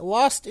doing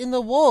Lost in the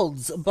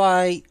Wolds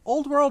by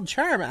Old World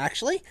Charm,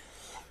 actually.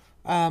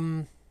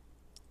 Old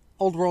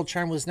World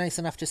Charm was nice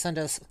enough to send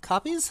us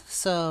copies,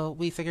 so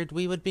we figured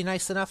we would be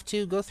nice enough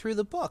to go through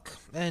the book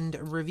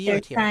and review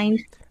it here.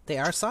 Signed. They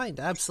are signed,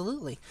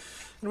 absolutely.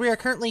 And we are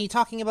currently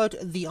talking about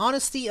The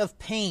Honesty of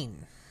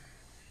Pain.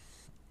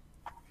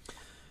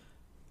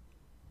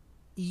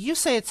 You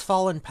say it's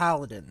Fallen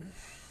Paladin.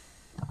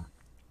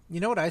 You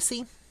know what I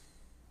see?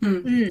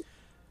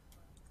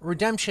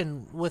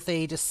 Redemption with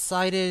a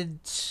decided,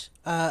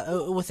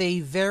 with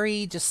a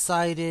very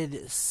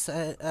decided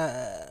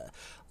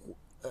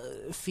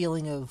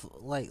feeling of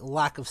like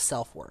lack of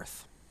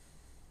self-worth.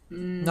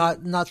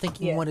 Not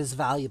thinking one is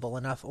valuable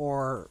enough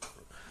or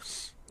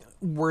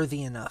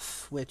worthy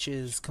enough, which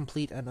is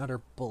complete and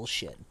utter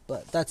bullshit.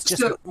 But that's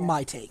just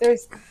my take.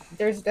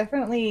 There's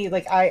definitely,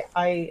 like,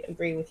 I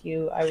agree with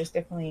you. I was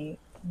definitely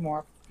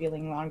more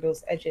feeling along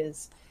those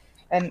edges.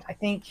 And I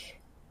think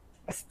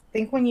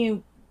when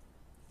you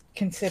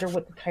consider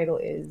what the title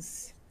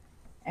is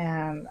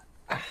and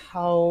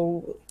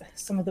how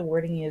some of the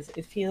wording is,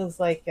 it feels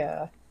like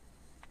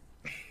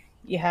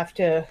you have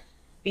to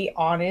be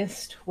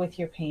honest with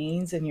your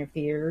pains and your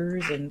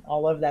fears and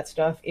all of that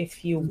stuff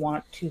if you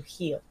want to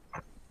heal.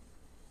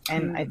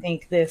 And I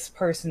think this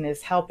person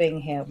is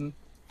helping him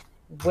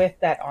with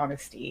that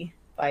honesty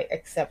by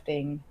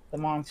accepting the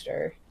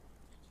monster.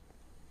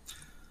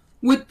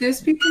 Would this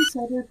be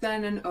considered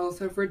then an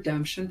Oath of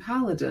Redemption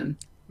Paladin?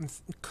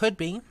 Could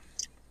be.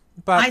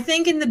 But I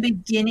think in the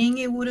beginning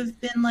it would have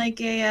been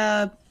like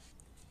a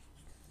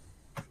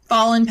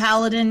fallen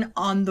paladin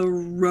on the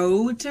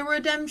road to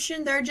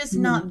redemption. They're just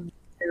not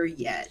there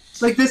yet.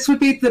 Like, this would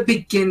be the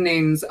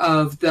beginnings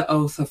of the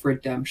Oath of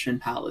Redemption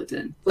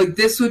Paladin. Like,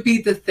 this would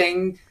be the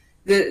thing.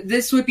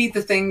 This would be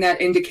the thing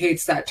that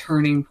indicates that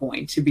turning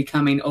point to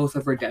becoming Oath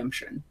of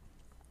Redemption.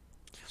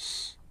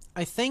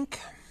 I think,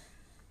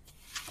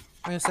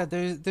 like I said,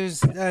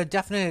 there's a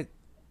definite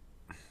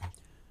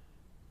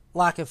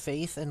lack of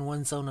faith in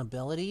one's own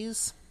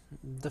abilities.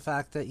 The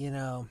fact that,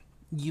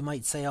 you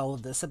might say all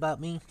of this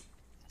about me,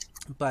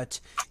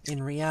 but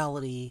in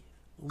reality,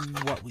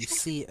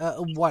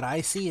 what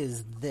I see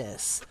is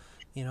this.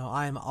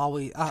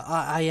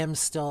 I am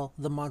still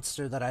the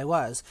monster that I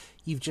was.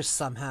 You've just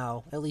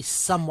somehow, at least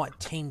somewhat,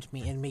 tamed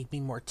me and made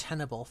me more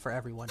tenable for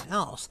everyone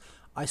else.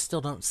 I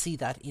still don't see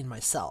that in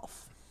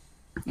myself.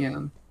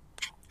 Yeah.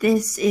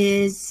 This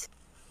is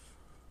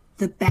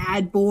the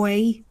bad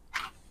boy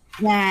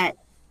that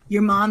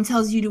your mom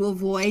tells you to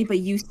avoid, but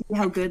you see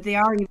how good they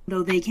are, even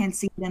though they can't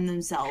see them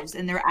themselves.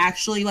 And they're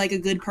actually like a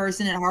good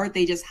person at heart.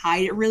 They just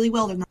hide it really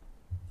well. They're not.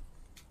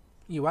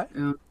 You what?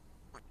 Yeah.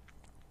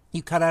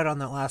 You cut out on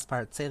that last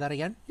part. Say that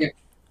again? Yeah.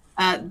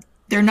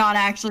 They're not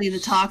actually the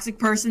toxic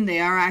person. They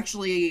are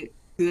actually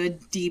good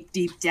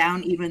deep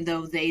down, even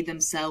though they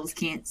themselves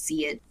can't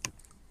see it.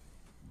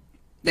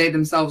 They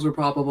themselves were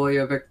probably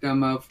a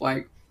victim of,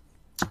 like,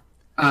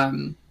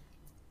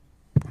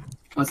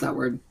 what's that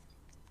word?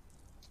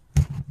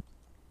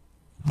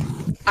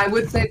 I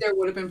would say there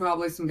would have been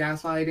probably some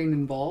gaslighting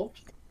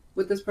involved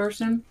with this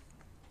person.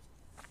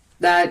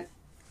 That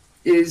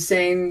is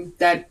saying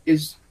that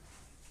is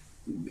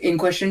in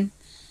question.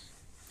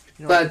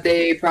 But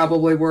they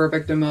probably were a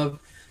victim of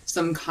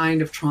some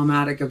kind of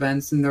traumatic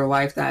events in their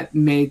life that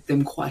made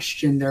them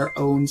question their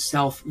own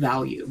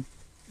self-value.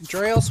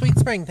 Jorael Sweet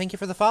Spring, thank you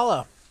for the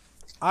follow.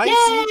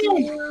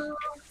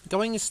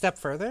 Going a step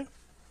further,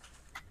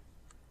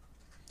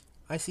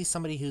 I see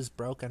somebody who's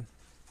broken.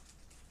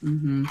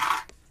 Mm-hmm.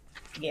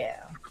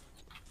 Yeah.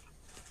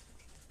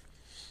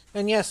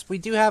 And yes, we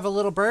do have a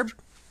little bird.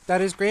 That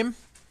is Grim.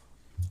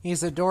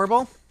 He's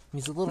adorable.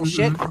 He's a little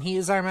shit, and he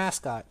is our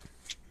mascot.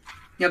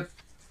 Yep.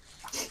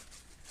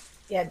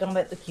 Yeah, don't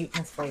let the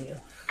cuteness fool you.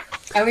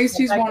 At least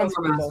he's That one of goes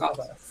our for both of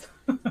mascots.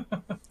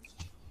 us.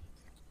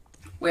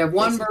 We have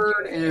one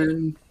bird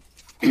and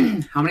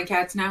how many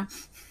cats now?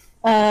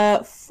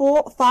 4,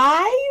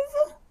 5?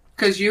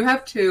 Because you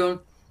have 2,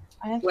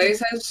 I have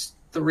Blaze has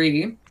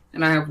 3,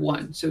 and I have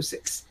 1, so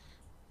 6.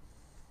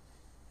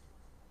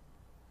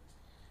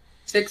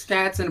 6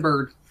 cats and a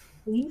bird.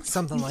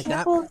 Something like You that.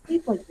 can't fall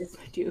asleep like this,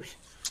 my dude.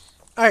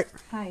 All right.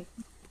 Hi.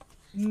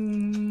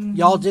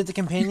 Y'all did the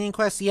companion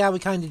quest? Yeah, we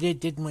kind of did,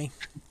 didn't we?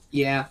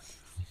 Yeah.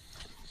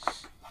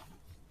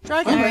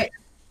 Dragon, All right.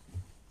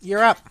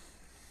 you're up.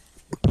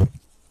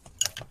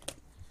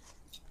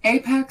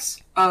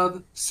 Apex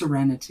of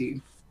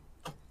Serenity.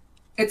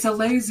 It's a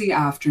lazy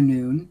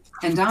afternoon,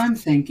 and I'm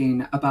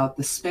thinking about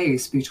the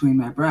space between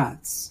my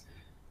breaths.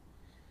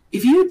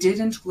 If you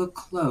didn't look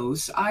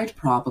close, I'd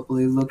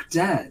probably look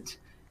dead,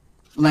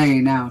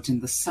 laying out in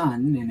the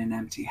sun in an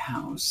empty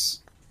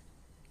house.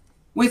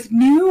 With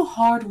new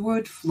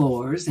hardwood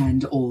floors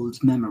and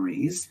old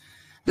memories,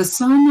 the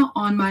sun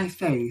on my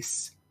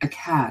face, a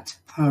cat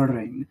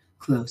purring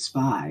close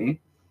by,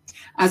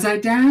 as I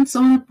dance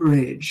on a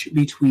bridge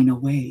between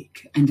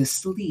awake and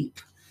asleep.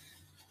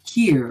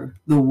 Here,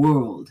 the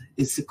world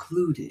is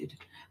secluded,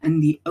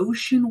 and the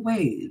ocean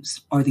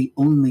waves are the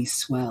only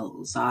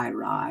swells I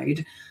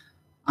ride.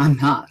 I'm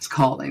not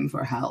calling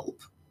for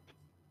help.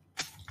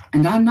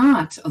 And I'm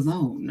not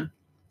alone.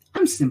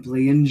 I'm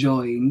simply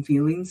enjoying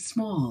feeling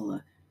small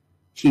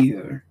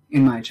here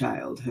in my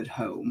childhood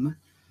home.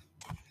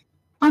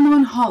 I'm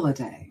on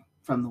holiday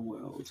from the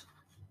world.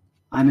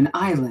 I'm an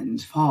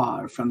island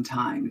far from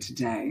time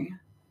today.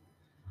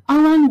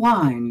 I'll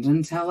unwind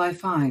until I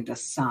find a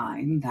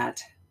sign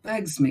that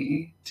begs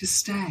me to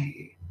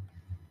stay.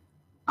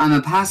 I'm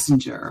a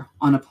passenger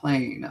on a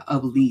plane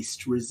of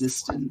least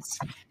resistance,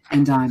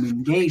 and I'm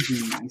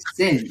engaging my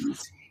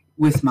sins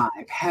with my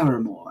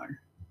paramour.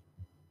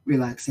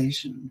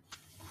 Relaxation.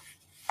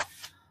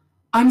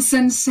 I'm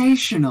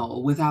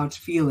sensational without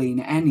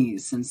feeling any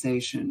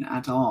sensation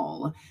at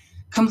all,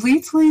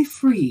 completely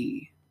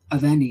free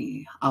of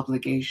any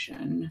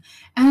obligation,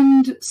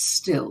 and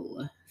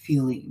still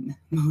feeling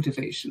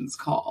motivation's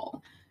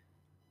call.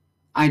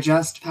 I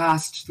just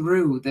passed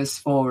through this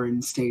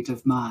foreign state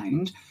of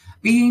mind,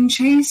 being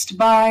chased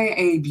by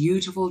a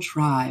beautiful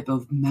tribe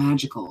of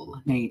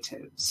magical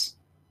natives.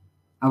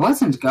 I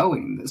wasn't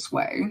going this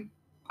way.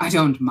 I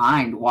don't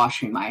mind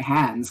washing my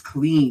hands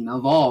clean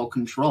of all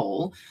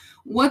control.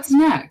 What's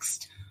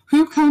next?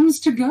 Who comes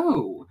to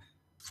go?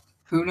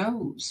 Who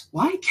knows?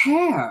 Why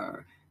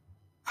care?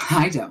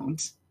 I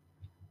don't.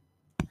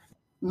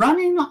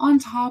 Running on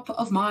top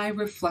of my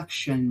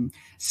reflection,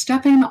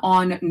 stepping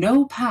on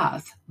no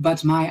path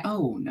but my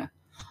own,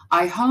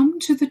 I hum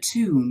to the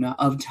tune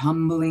of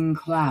tumbling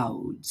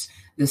clouds,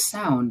 the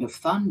sound of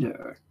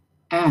thunder,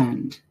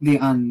 and the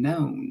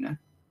unknown.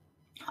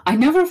 I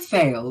never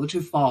fail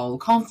to fall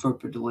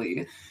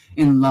comfortably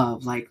in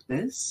love like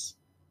this.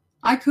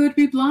 I could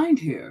be blind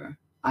here.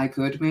 I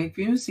could make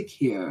music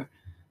here.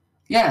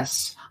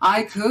 Yes,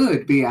 I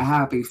could be a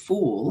happy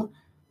fool,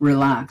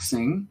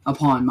 relaxing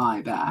upon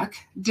my back,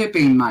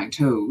 dipping my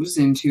toes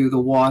into the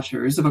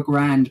waters of a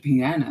grand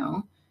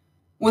piano,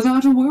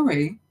 without a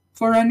worry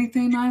for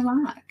anything I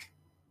lack.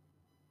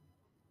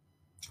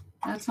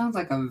 That sounds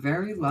like a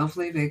very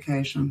lovely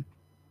vacation.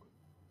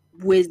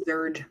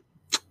 Wizard.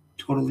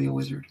 Totally a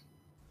wizard.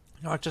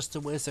 Not just a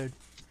wizard.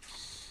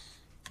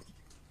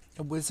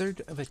 A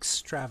wizard of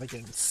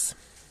extravagance.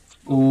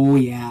 Oh,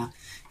 yeah.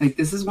 Like,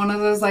 this is one of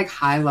those, like,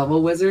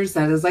 high-level wizards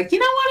that is like, you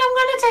know what, I'm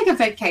going to take a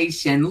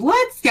vacation.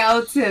 Let's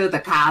go to the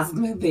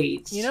Cosmic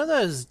Beach. You know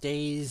those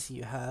days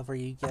you have where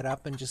you get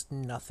up and just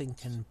nothing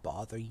can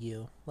bother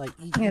you? Like,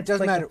 Yeah, it it's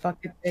doesn't like matter. a fuck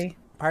it day.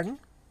 Pardon?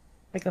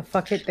 Like a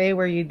fuck it day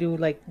where you do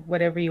like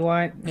whatever you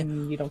want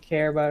and you don't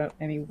care about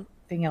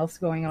anything else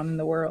going on in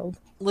the world.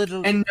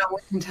 Literally, And no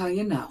one can tell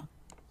you no.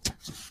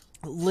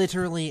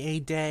 literally a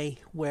day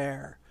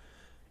where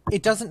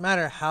it doesn't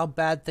matter how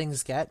bad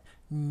things get.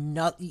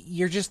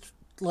 You're just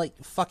like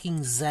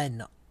fucking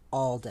zen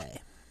all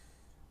day.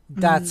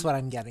 That's what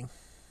I'm getting.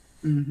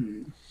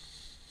 Mm-hmm.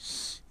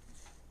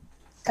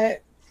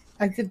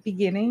 At the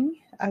beginning,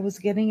 I was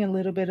getting a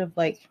little bit of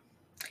like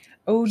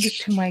ode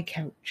to my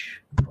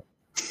couch.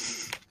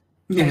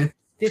 Yeah.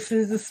 This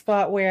is the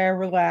spot where I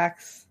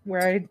relax,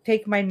 where I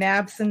take my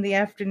naps in the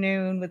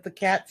afternoon with the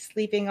cat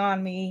sleeping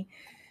on me.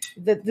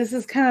 This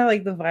is kind of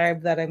like the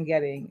vibe that I'm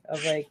getting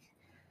of like,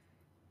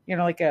 you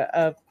know, like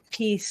a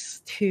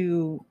piece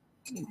to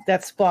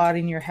that spot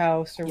in your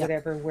house or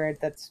whatever, where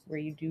that's where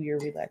you do your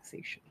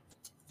relaxation.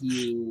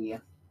 Yeah.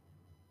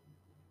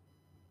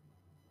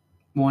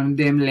 One of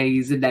them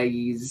lazy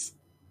days.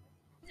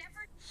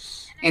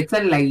 It's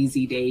a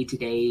lazy day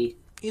today.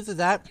 Either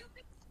that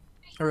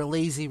or a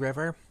lazy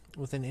river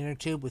with an inner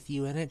tube with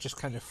you in it just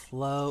kind of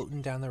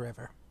floating down the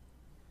river.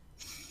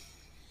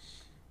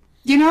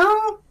 You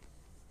know,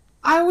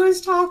 I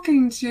was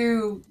talking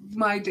to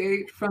my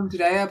date from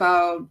today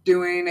about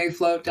doing a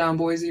float down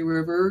Boise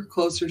River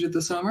closer to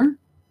the summer.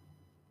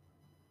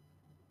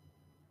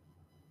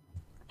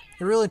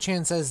 Arula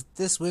Chan says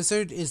this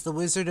wizard is the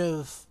wizard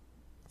of...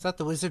 Is that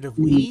the wizard of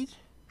weed?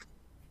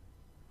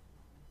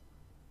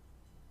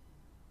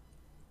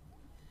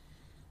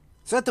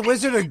 Is that the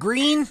wizard of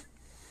green?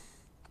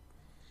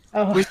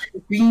 Oh, Wizard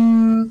of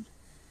Green,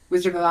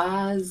 Wizard of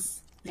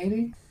Oz,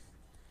 maybe?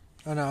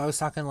 Oh no, I was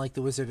talking like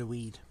the wizard of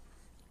weed.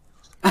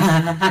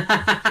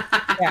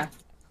 yeah,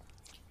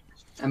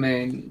 I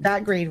mean,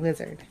 that green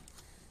wizard.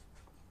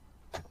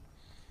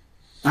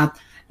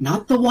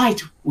 Not the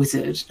white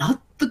wizard,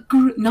 not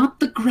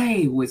the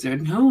gray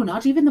wizard, no,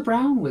 not even the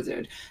brown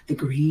wizard, the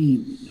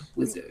green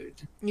wizard.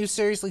 You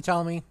seriously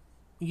tell me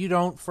you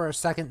don't for a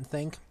second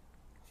think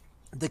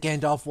that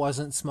Gandalf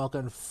wasn't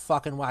smoking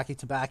fucking wacky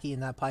tobacco in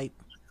that pipe?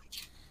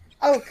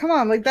 Oh, come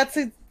on. Like,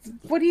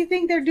 what do you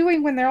think they're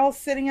doing when they're all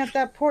sitting at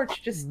that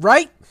porch? Just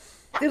Right?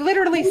 They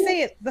literally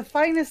say it. The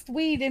finest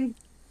weed in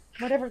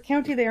whatever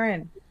county they're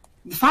in.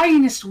 The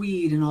finest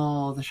weed in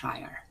all the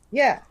Shire.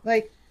 Yeah,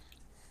 like,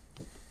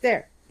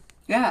 there.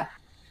 Yeah.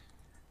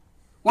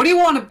 What do you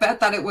want to bet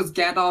that it was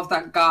Gandalf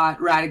that got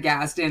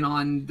Radagast in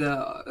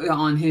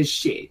on his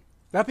shit?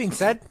 That being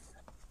said,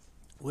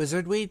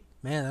 wizard weed,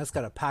 man, that's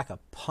got a pack a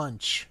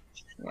punch.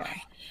 Yeah.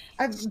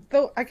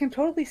 I can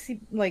totally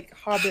see, like,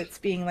 hobbits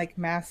being, like,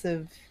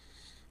 massive...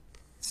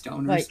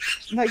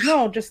 Stoners. Like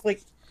no, just,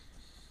 like...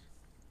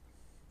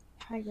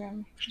 Hi,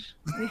 Grandma.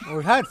 Well,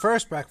 we've had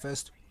first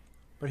breakfast,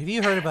 but have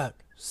you heard about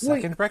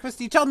second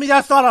breakfast? You tell me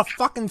that's not a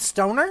fucking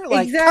stoner?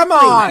 Like, exactly. Come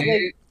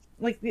on!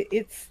 Like,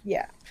 it's...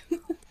 Yeah.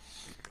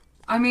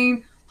 I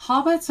mean,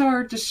 hobbits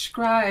are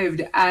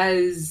described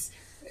as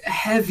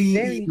heavy.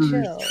 Very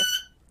chill.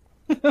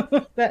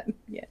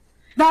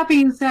 That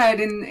being said,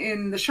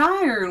 in the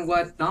Shire and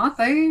whatnot,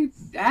 they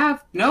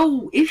have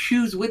no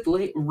issues with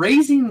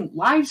raising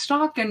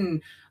livestock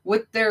and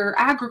with their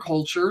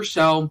agriculture,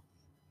 so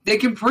they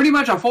can pretty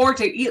much afford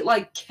to eat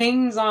like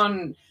kings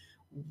on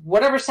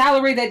whatever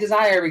salary they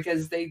desire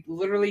because they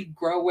literally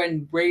grow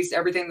and raise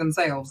everything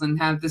themselves and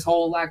have this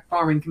whole like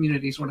farming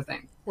community sort of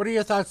thing. What are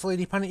your thoughts,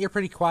 Lady Pundit? You're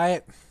pretty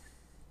quiet.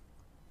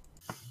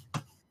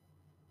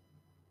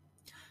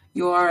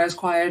 You are as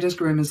quiet as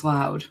Grim is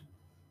loud.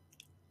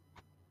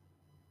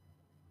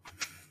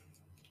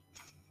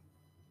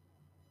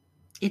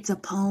 It's a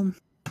poem.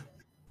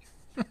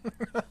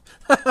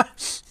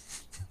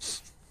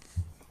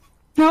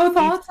 No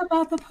thoughts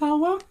about the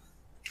poem?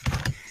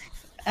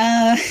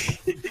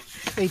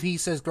 AP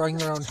says growing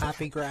their own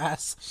happy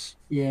grass.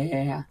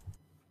 Yeah.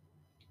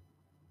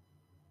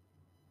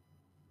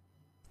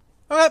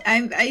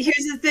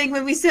 Here's the thing: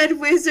 when we said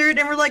wizard,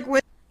 and we're like,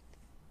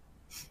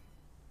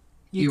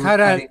 You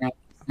cut out.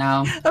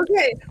 now.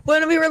 Okay,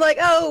 when we were like,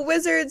 oh,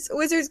 wizards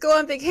go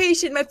on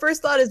vacation, my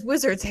first thought is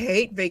wizards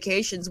hate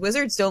vacations.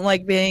 Wizards don't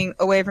like being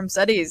away from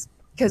studies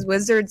because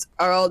wizards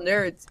are all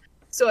nerds.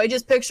 So I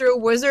just picture a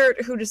wizard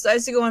who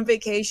decides to go on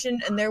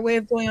vacation, and their way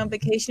of going on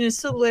vacation is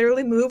to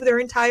literally move their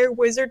entire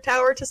wizard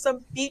tower to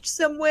some beach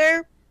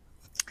somewhere.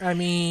 I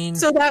mean...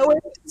 So that way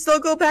they'll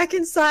go back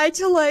inside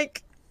to,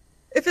 like,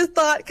 if a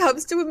thought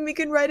comes to him, we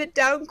can write it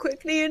down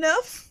quickly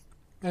enough.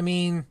 I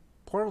mean,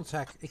 portal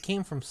tech, it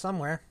came from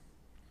somewhere.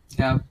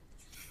 Yeah.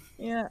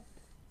 Yeah.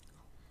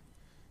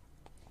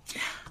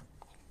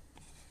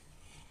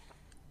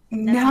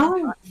 Now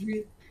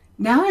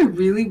I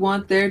really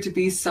want there to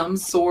be some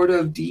sort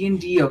of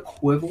D&D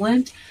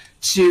equivalent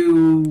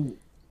to,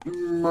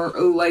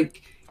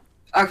 like,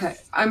 okay,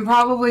 I'm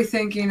probably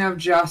thinking of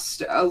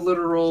just a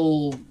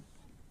literal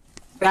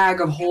bag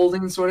of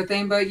holding sort of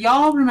thing, but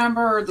y'all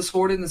remember the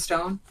Sword in the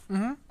Stone?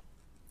 Mm-hmm.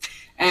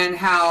 And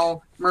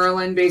how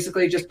Merlin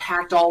basically just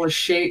packed all his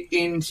shit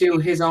into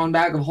his own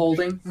bag of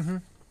holding? Mm-hmm.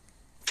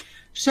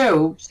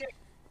 So,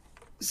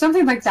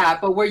 something like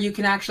that, but where you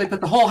can actually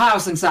put the whole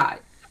house inside.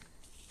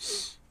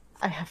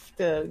 I have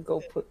to go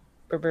put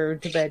Berber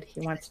to bed. He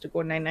wants to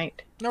go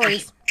night-night. No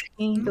worries.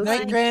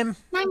 Night, Grim.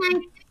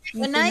 Night-night.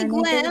 Good night,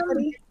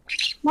 Gwen.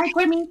 Night,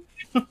 Grimmy.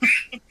 All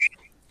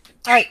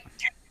right.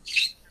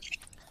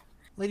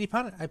 Lady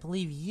Pundit, I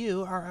believe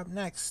you are up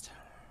next.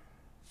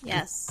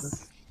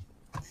 Yes.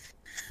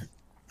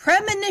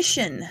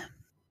 Premonition.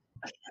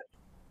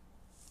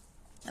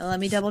 Now, let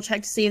me double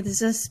check to see if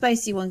this is a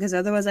spicy one, because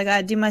otherwise I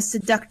gotta do my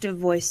seductive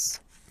voice.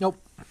 Nope.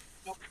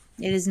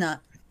 It is not.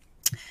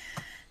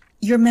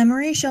 Your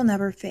memory shall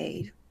never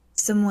fade.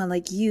 Someone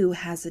like you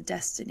has a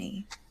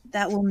destiny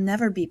that will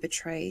never be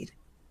betrayed.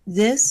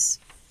 This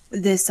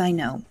I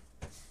know.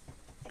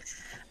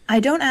 I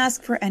don't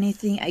ask for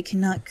anything I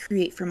cannot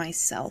create for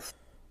myself.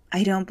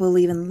 I don't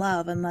believe in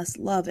love unless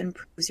love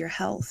improves your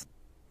health.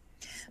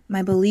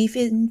 My belief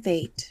in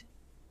fate,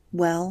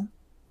 well,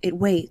 it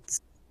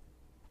waits.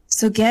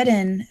 So get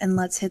in and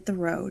let's hit the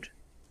road,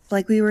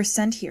 like we were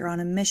sent here on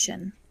a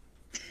mission.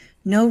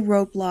 No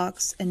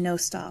roadblocks and no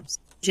stops,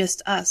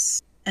 just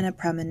us and a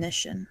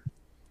premonition.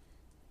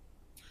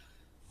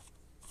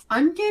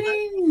 I'm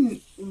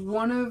getting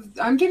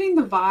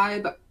the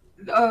vibe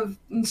of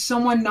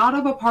someone not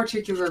of a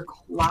particular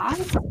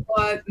class,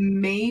 but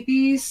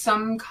maybe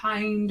some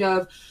kind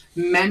of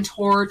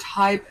mentor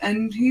type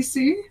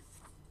NPC.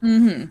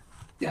 Mm-hmm.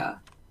 Yeah.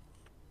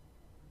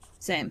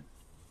 Same.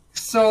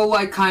 So,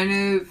 like,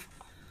 kind of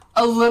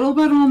a little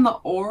bit on the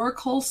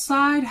Oracle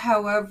side,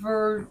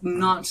 however,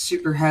 not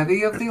super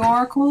heavy of the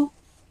Oracle.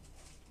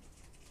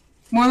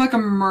 More like a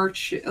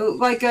merchant,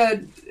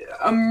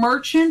 a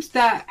merchant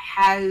that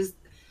has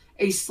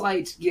a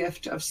slight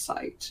gift of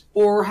sight,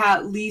 or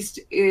at least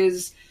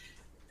is,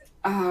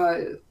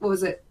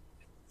 what's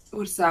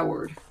that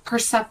word?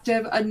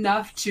 Perceptive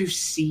enough to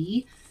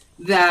see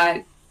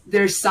that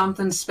there's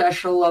something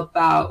special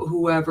about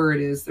whoever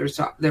it is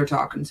they're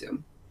talking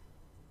to.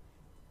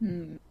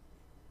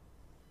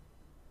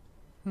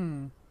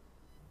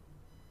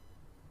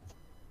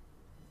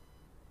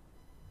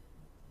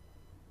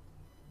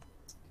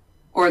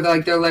 Or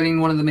like they're letting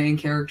one of the main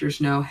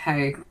characters know,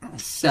 hey,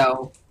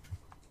 so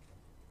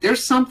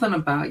there's something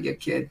about you,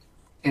 kid.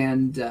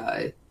 And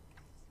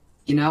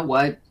you know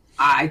what?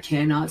 I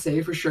cannot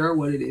say for sure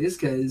what it is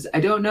because I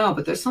don't know,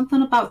 but there's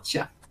something about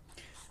you.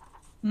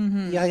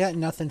 Yeah, I got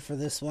nothing for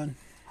this one.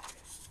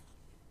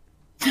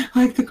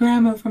 Like the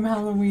grandma from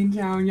Halloween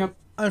Town, yep.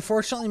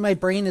 Unfortunately, my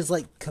brain is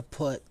like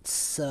kaput,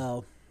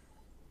 so...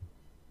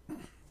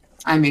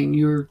 I mean,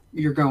 you're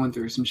going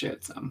through some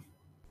shit, so...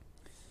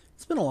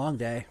 It's been a long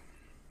day.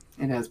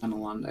 It has been a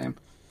long day.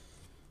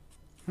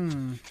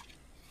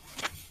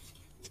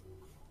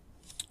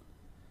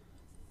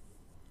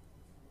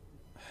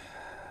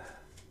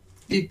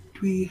 Did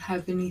we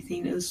have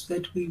anything else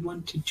that we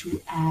wanted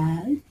to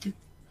add?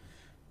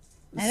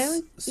 I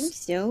don't think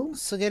so.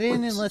 So get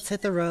in and let's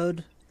hit the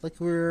road. Like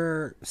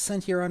we're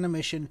sent here on a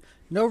mission.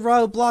 No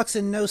roadblocks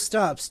and no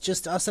stops.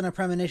 Just us and a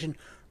premonition.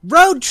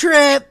 Road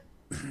trip!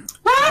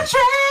 Road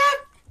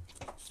trip!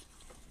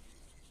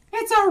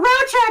 It's a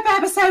road trip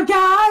episode,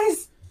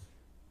 guys!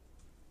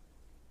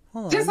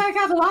 Hold on. Just like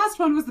how the last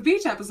one was the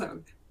beach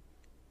episode.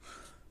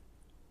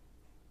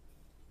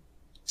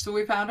 So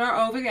we found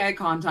our OVA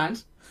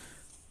content.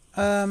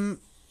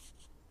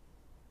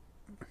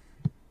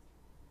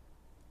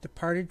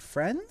 Departed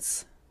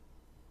friends?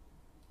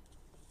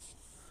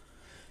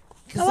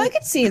 Oh, I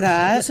could see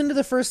that. Listen to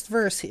the first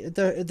verse,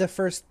 the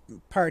first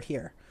part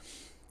here.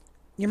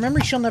 Your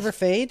memory shall never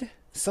fade.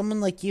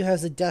 Someone like you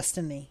has a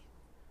destiny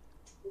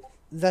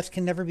that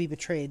can never be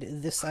betrayed.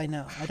 This I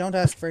know. I don't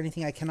ask for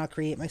anything I cannot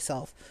create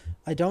myself.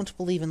 I don't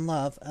believe in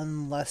love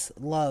unless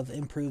love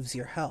improves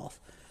your health.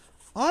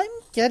 I'm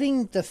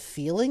getting the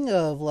feeling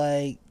of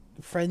like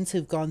friends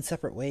who've gone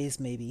separate ways,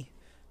 maybe,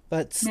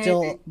 but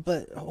still,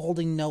 but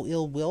holding no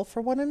ill will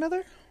for one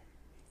another.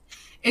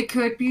 It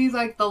could be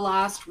like the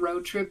last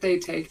road trip they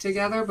take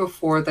together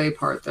before they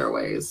part their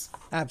ways.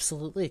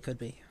 Absolutely, it could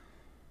be.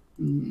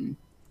 I'm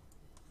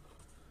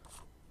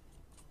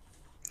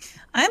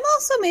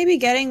also maybe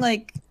getting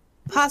like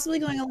possibly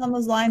going along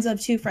those lines of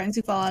two friends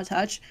who fall out of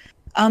touch.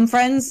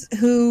 Friends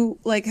who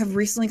like have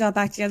recently got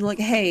back together, like,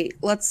 hey,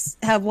 let's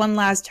have one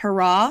last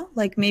hurrah.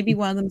 Like maybe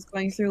one of them's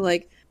going through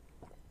like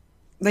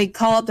they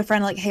call up the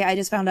friend like, hey, I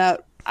just found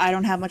out I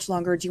don't have much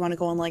longer. Do you want to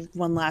go on like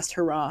one last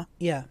hurrah?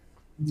 Yeah.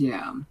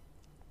 Yeah.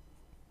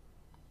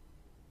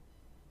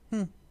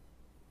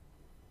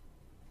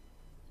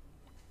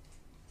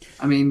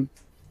 I mean,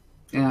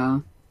 yeah.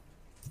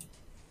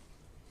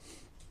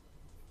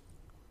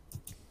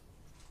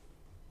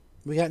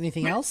 We got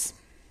anything else?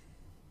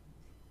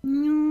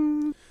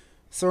 Mm,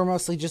 So we're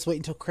mostly just waiting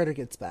until Critter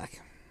gets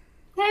back.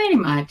 Pretty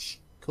much.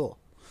 Cool.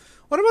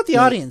 What about the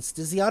audience?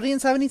 Does the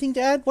audience have anything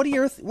to add? What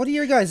are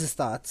your guys'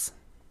 thoughts?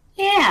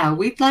 Yeah,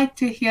 we'd like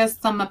to hear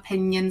some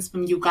opinions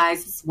from you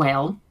guys as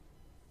well.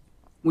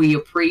 We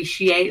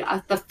appreciate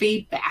the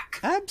feedback.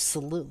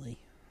 Absolutely.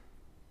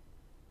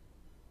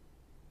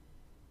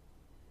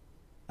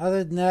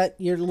 Other than that,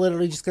 you're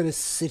literally just going to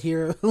sit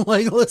here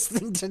like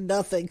listening to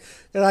nothing.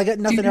 And I got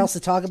nothing else to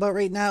talk about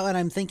right now, and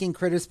I'm thinking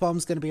Critter's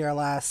Poem's going to be our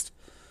last.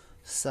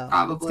 So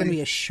Probably. It's going to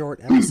be a short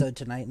episode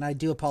tonight, and I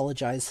do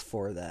apologize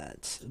for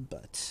that.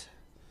 But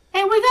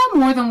Hey, we got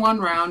more than one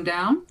round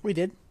down. we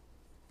did.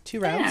 2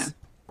 rounds.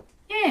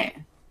 Yeah.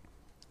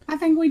 I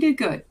think we did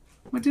good.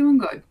 We're doing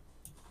good.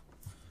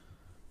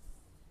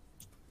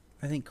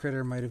 I think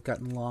Critter might have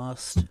gotten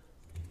lost.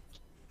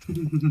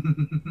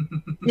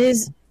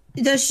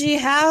 Does she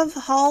have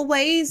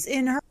hallways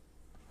in her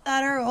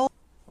that are old?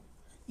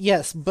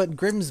 Yes, but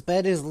Grimm's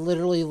bed is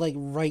literally like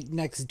right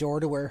next door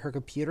to where her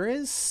computer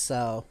is,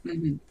 so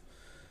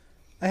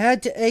I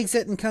had to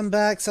exit and come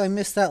back, so I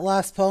missed that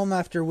last poem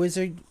after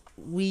Wizard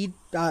Weed.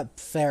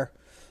 Fair.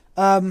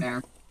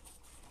 There.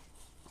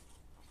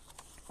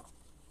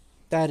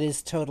 That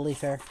is totally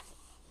fair.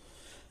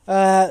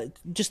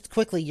 Just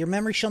quickly, your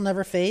memory shall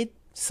never fade.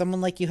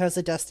 Someone like you has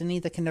a destiny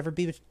that can never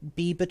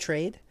be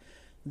betrayed.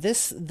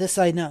 This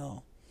I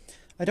know.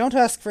 I don't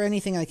ask for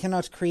anything I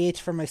cannot create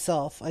for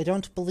myself. I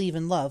don't believe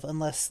in love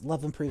unless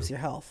love improves your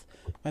health.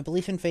 My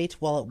belief in fate,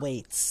 well, it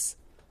waits.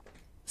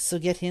 So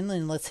get in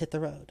and let's hit the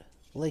road.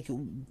 Like,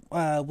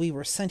 we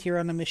were sent here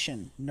on a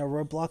mission. No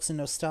roadblocks and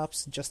no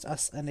stops, just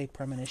us and a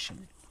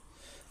premonition.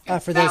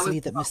 For those of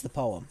you that missed the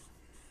poem.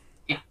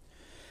 Yeah.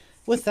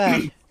 With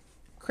that,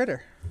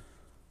 Critter.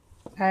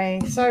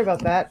 Sorry about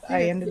that.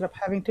 I ended up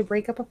having to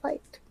break up a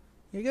fight.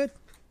 You're good.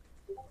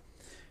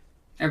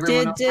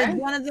 Everyone Did okay?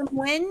 one of them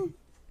win?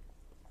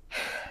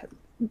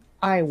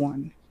 I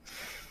won.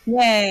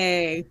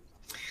 Yay!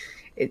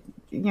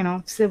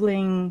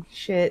 Sibling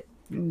shit.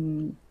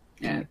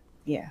 Yeah.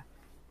 Yeah.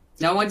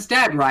 No one's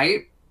dead,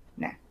 right?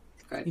 Nah.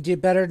 Good. You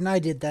did better than I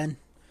did then.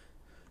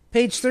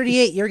 Page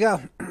 38, here we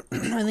go.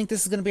 I think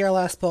this is going to be our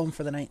last poem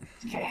for the night.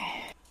 Okay.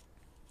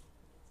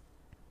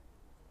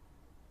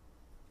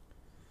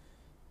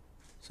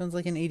 Sounds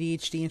like an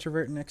ADHD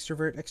introvert and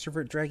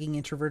extrovert dragging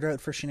introvert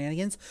out for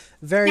shenanigans.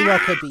 Very well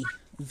could be.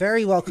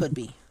 Very well could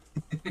be.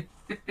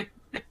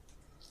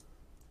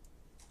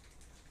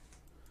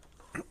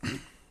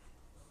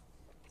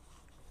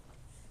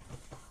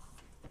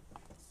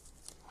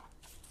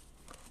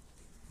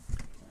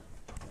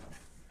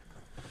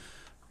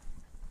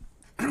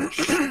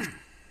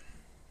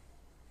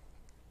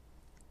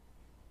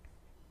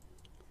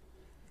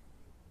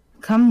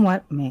 Come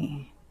what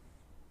may.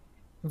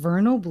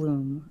 Vernal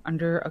bloom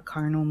under a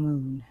carnal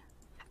moon,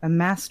 a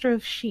master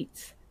of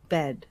sheets,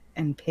 bed,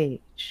 and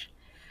page.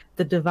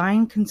 The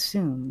divine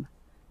consume,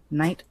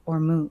 night or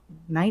noon.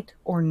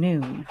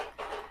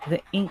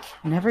 The ink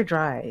never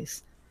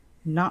dries,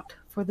 not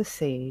for the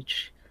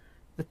sage.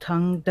 The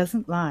tongue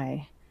doesn't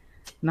lie,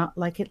 not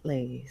like it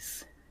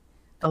lays.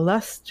 The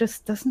lust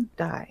just doesn't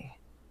die,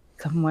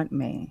 come what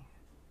may.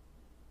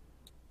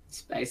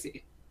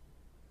 Spicy.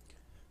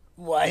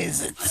 Why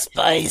is it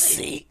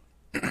spicy?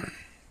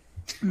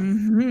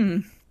 Mm-hmm.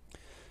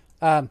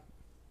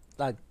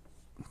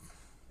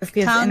 This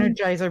gives Tongue.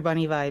 Energizer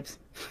Bunny vibes.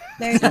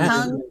 There's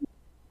tongue.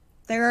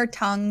 There are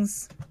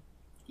tongues.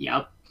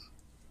 Yep.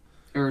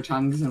 There are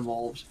tongues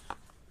involved.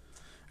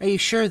 Are you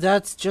sure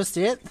that's just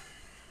it?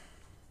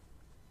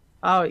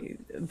 Oh,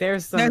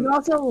 there's some. There's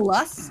also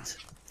lust.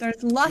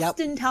 There's lust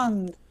in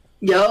tongues.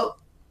 Yep.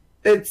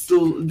 There's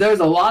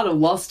a lot of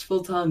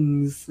lustful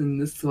tongues in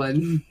this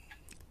one.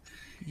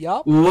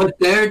 Yup. What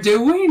they're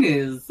doing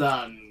is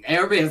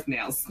their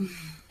business.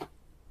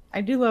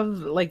 I do love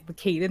like the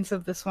cadence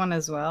of this one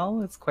as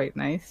well. It's quite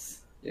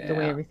nice. Yeah. The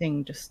way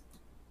everything just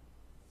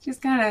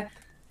kind of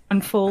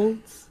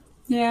unfolds.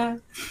 yeah.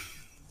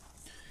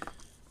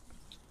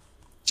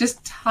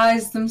 Just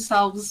ties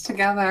themselves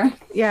together.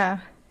 Yeah,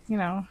 you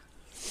know.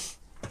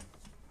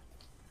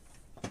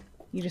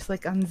 You just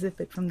like unzip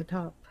it from the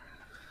top.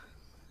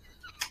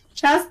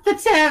 Just the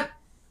tip.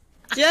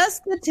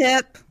 Just the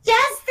tip.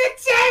 Just the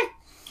tip.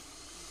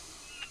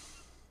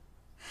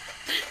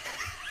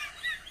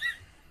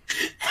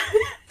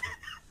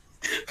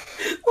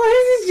 What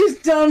is this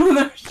just done with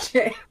our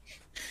shit?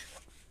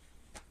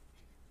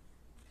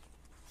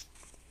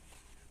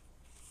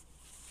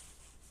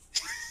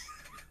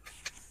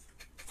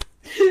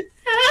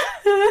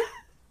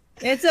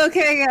 It's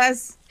okay,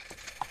 guys.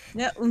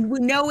 No,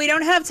 we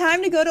don't have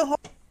time to go to.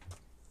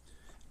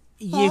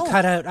 You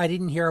cut out. I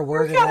didn't hear a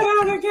word of Cut it.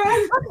 out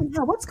again.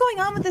 What's going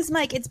on with this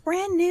mic? It's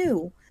brand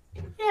new.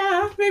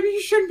 Yeah, maybe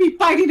you shouldn't be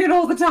biting it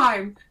all the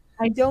time.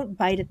 I don't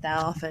bite it that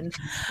often.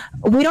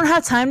 We don't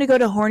have time to go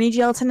to horny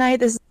jail tonight.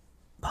 This is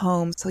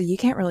home, so you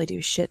can't really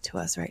do shit to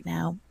us right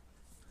now.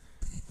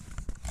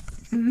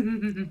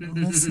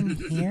 Listen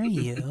here,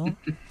 you.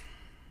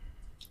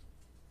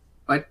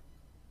 What?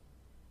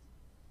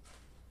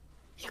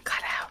 You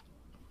cut out.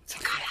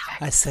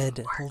 I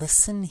said,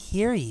 listen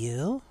here,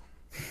 you.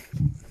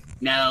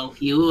 No,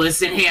 you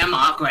listen here,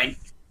 Margaret.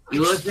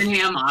 You listen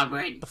here,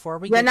 Margaret. Before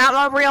we You're get not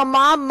my real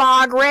mom,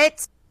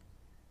 Margaret.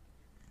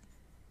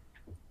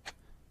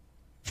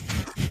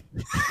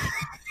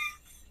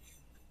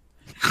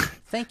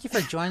 Thank you for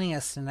joining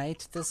us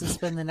tonight. This has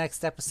been the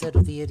next episode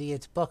of the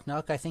Idiot Book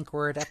Nook. I think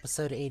we're at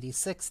episode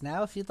 86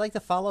 now. If you'd like to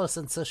follow us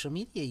on social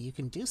media, you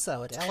can do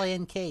so at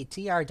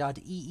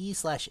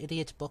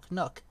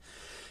lanktr.ee/idiotbooknook.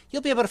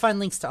 You'll be able to find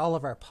links to all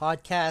of our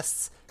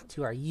podcasts,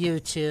 to our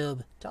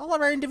YouTube, to all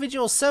of our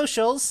individual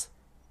socials.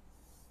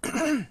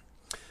 For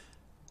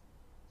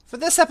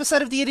this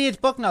episode of the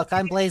Idiot Book Nook,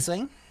 I'm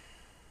Blazewing.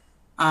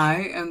 I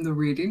am the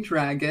Reading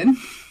Dragon.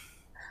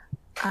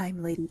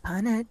 I'm Lady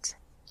Punnet.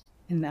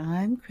 And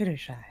I'm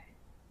Crittershy.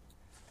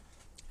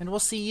 And we'll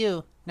see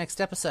you next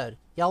episode.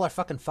 Y'all are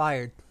fucking fired.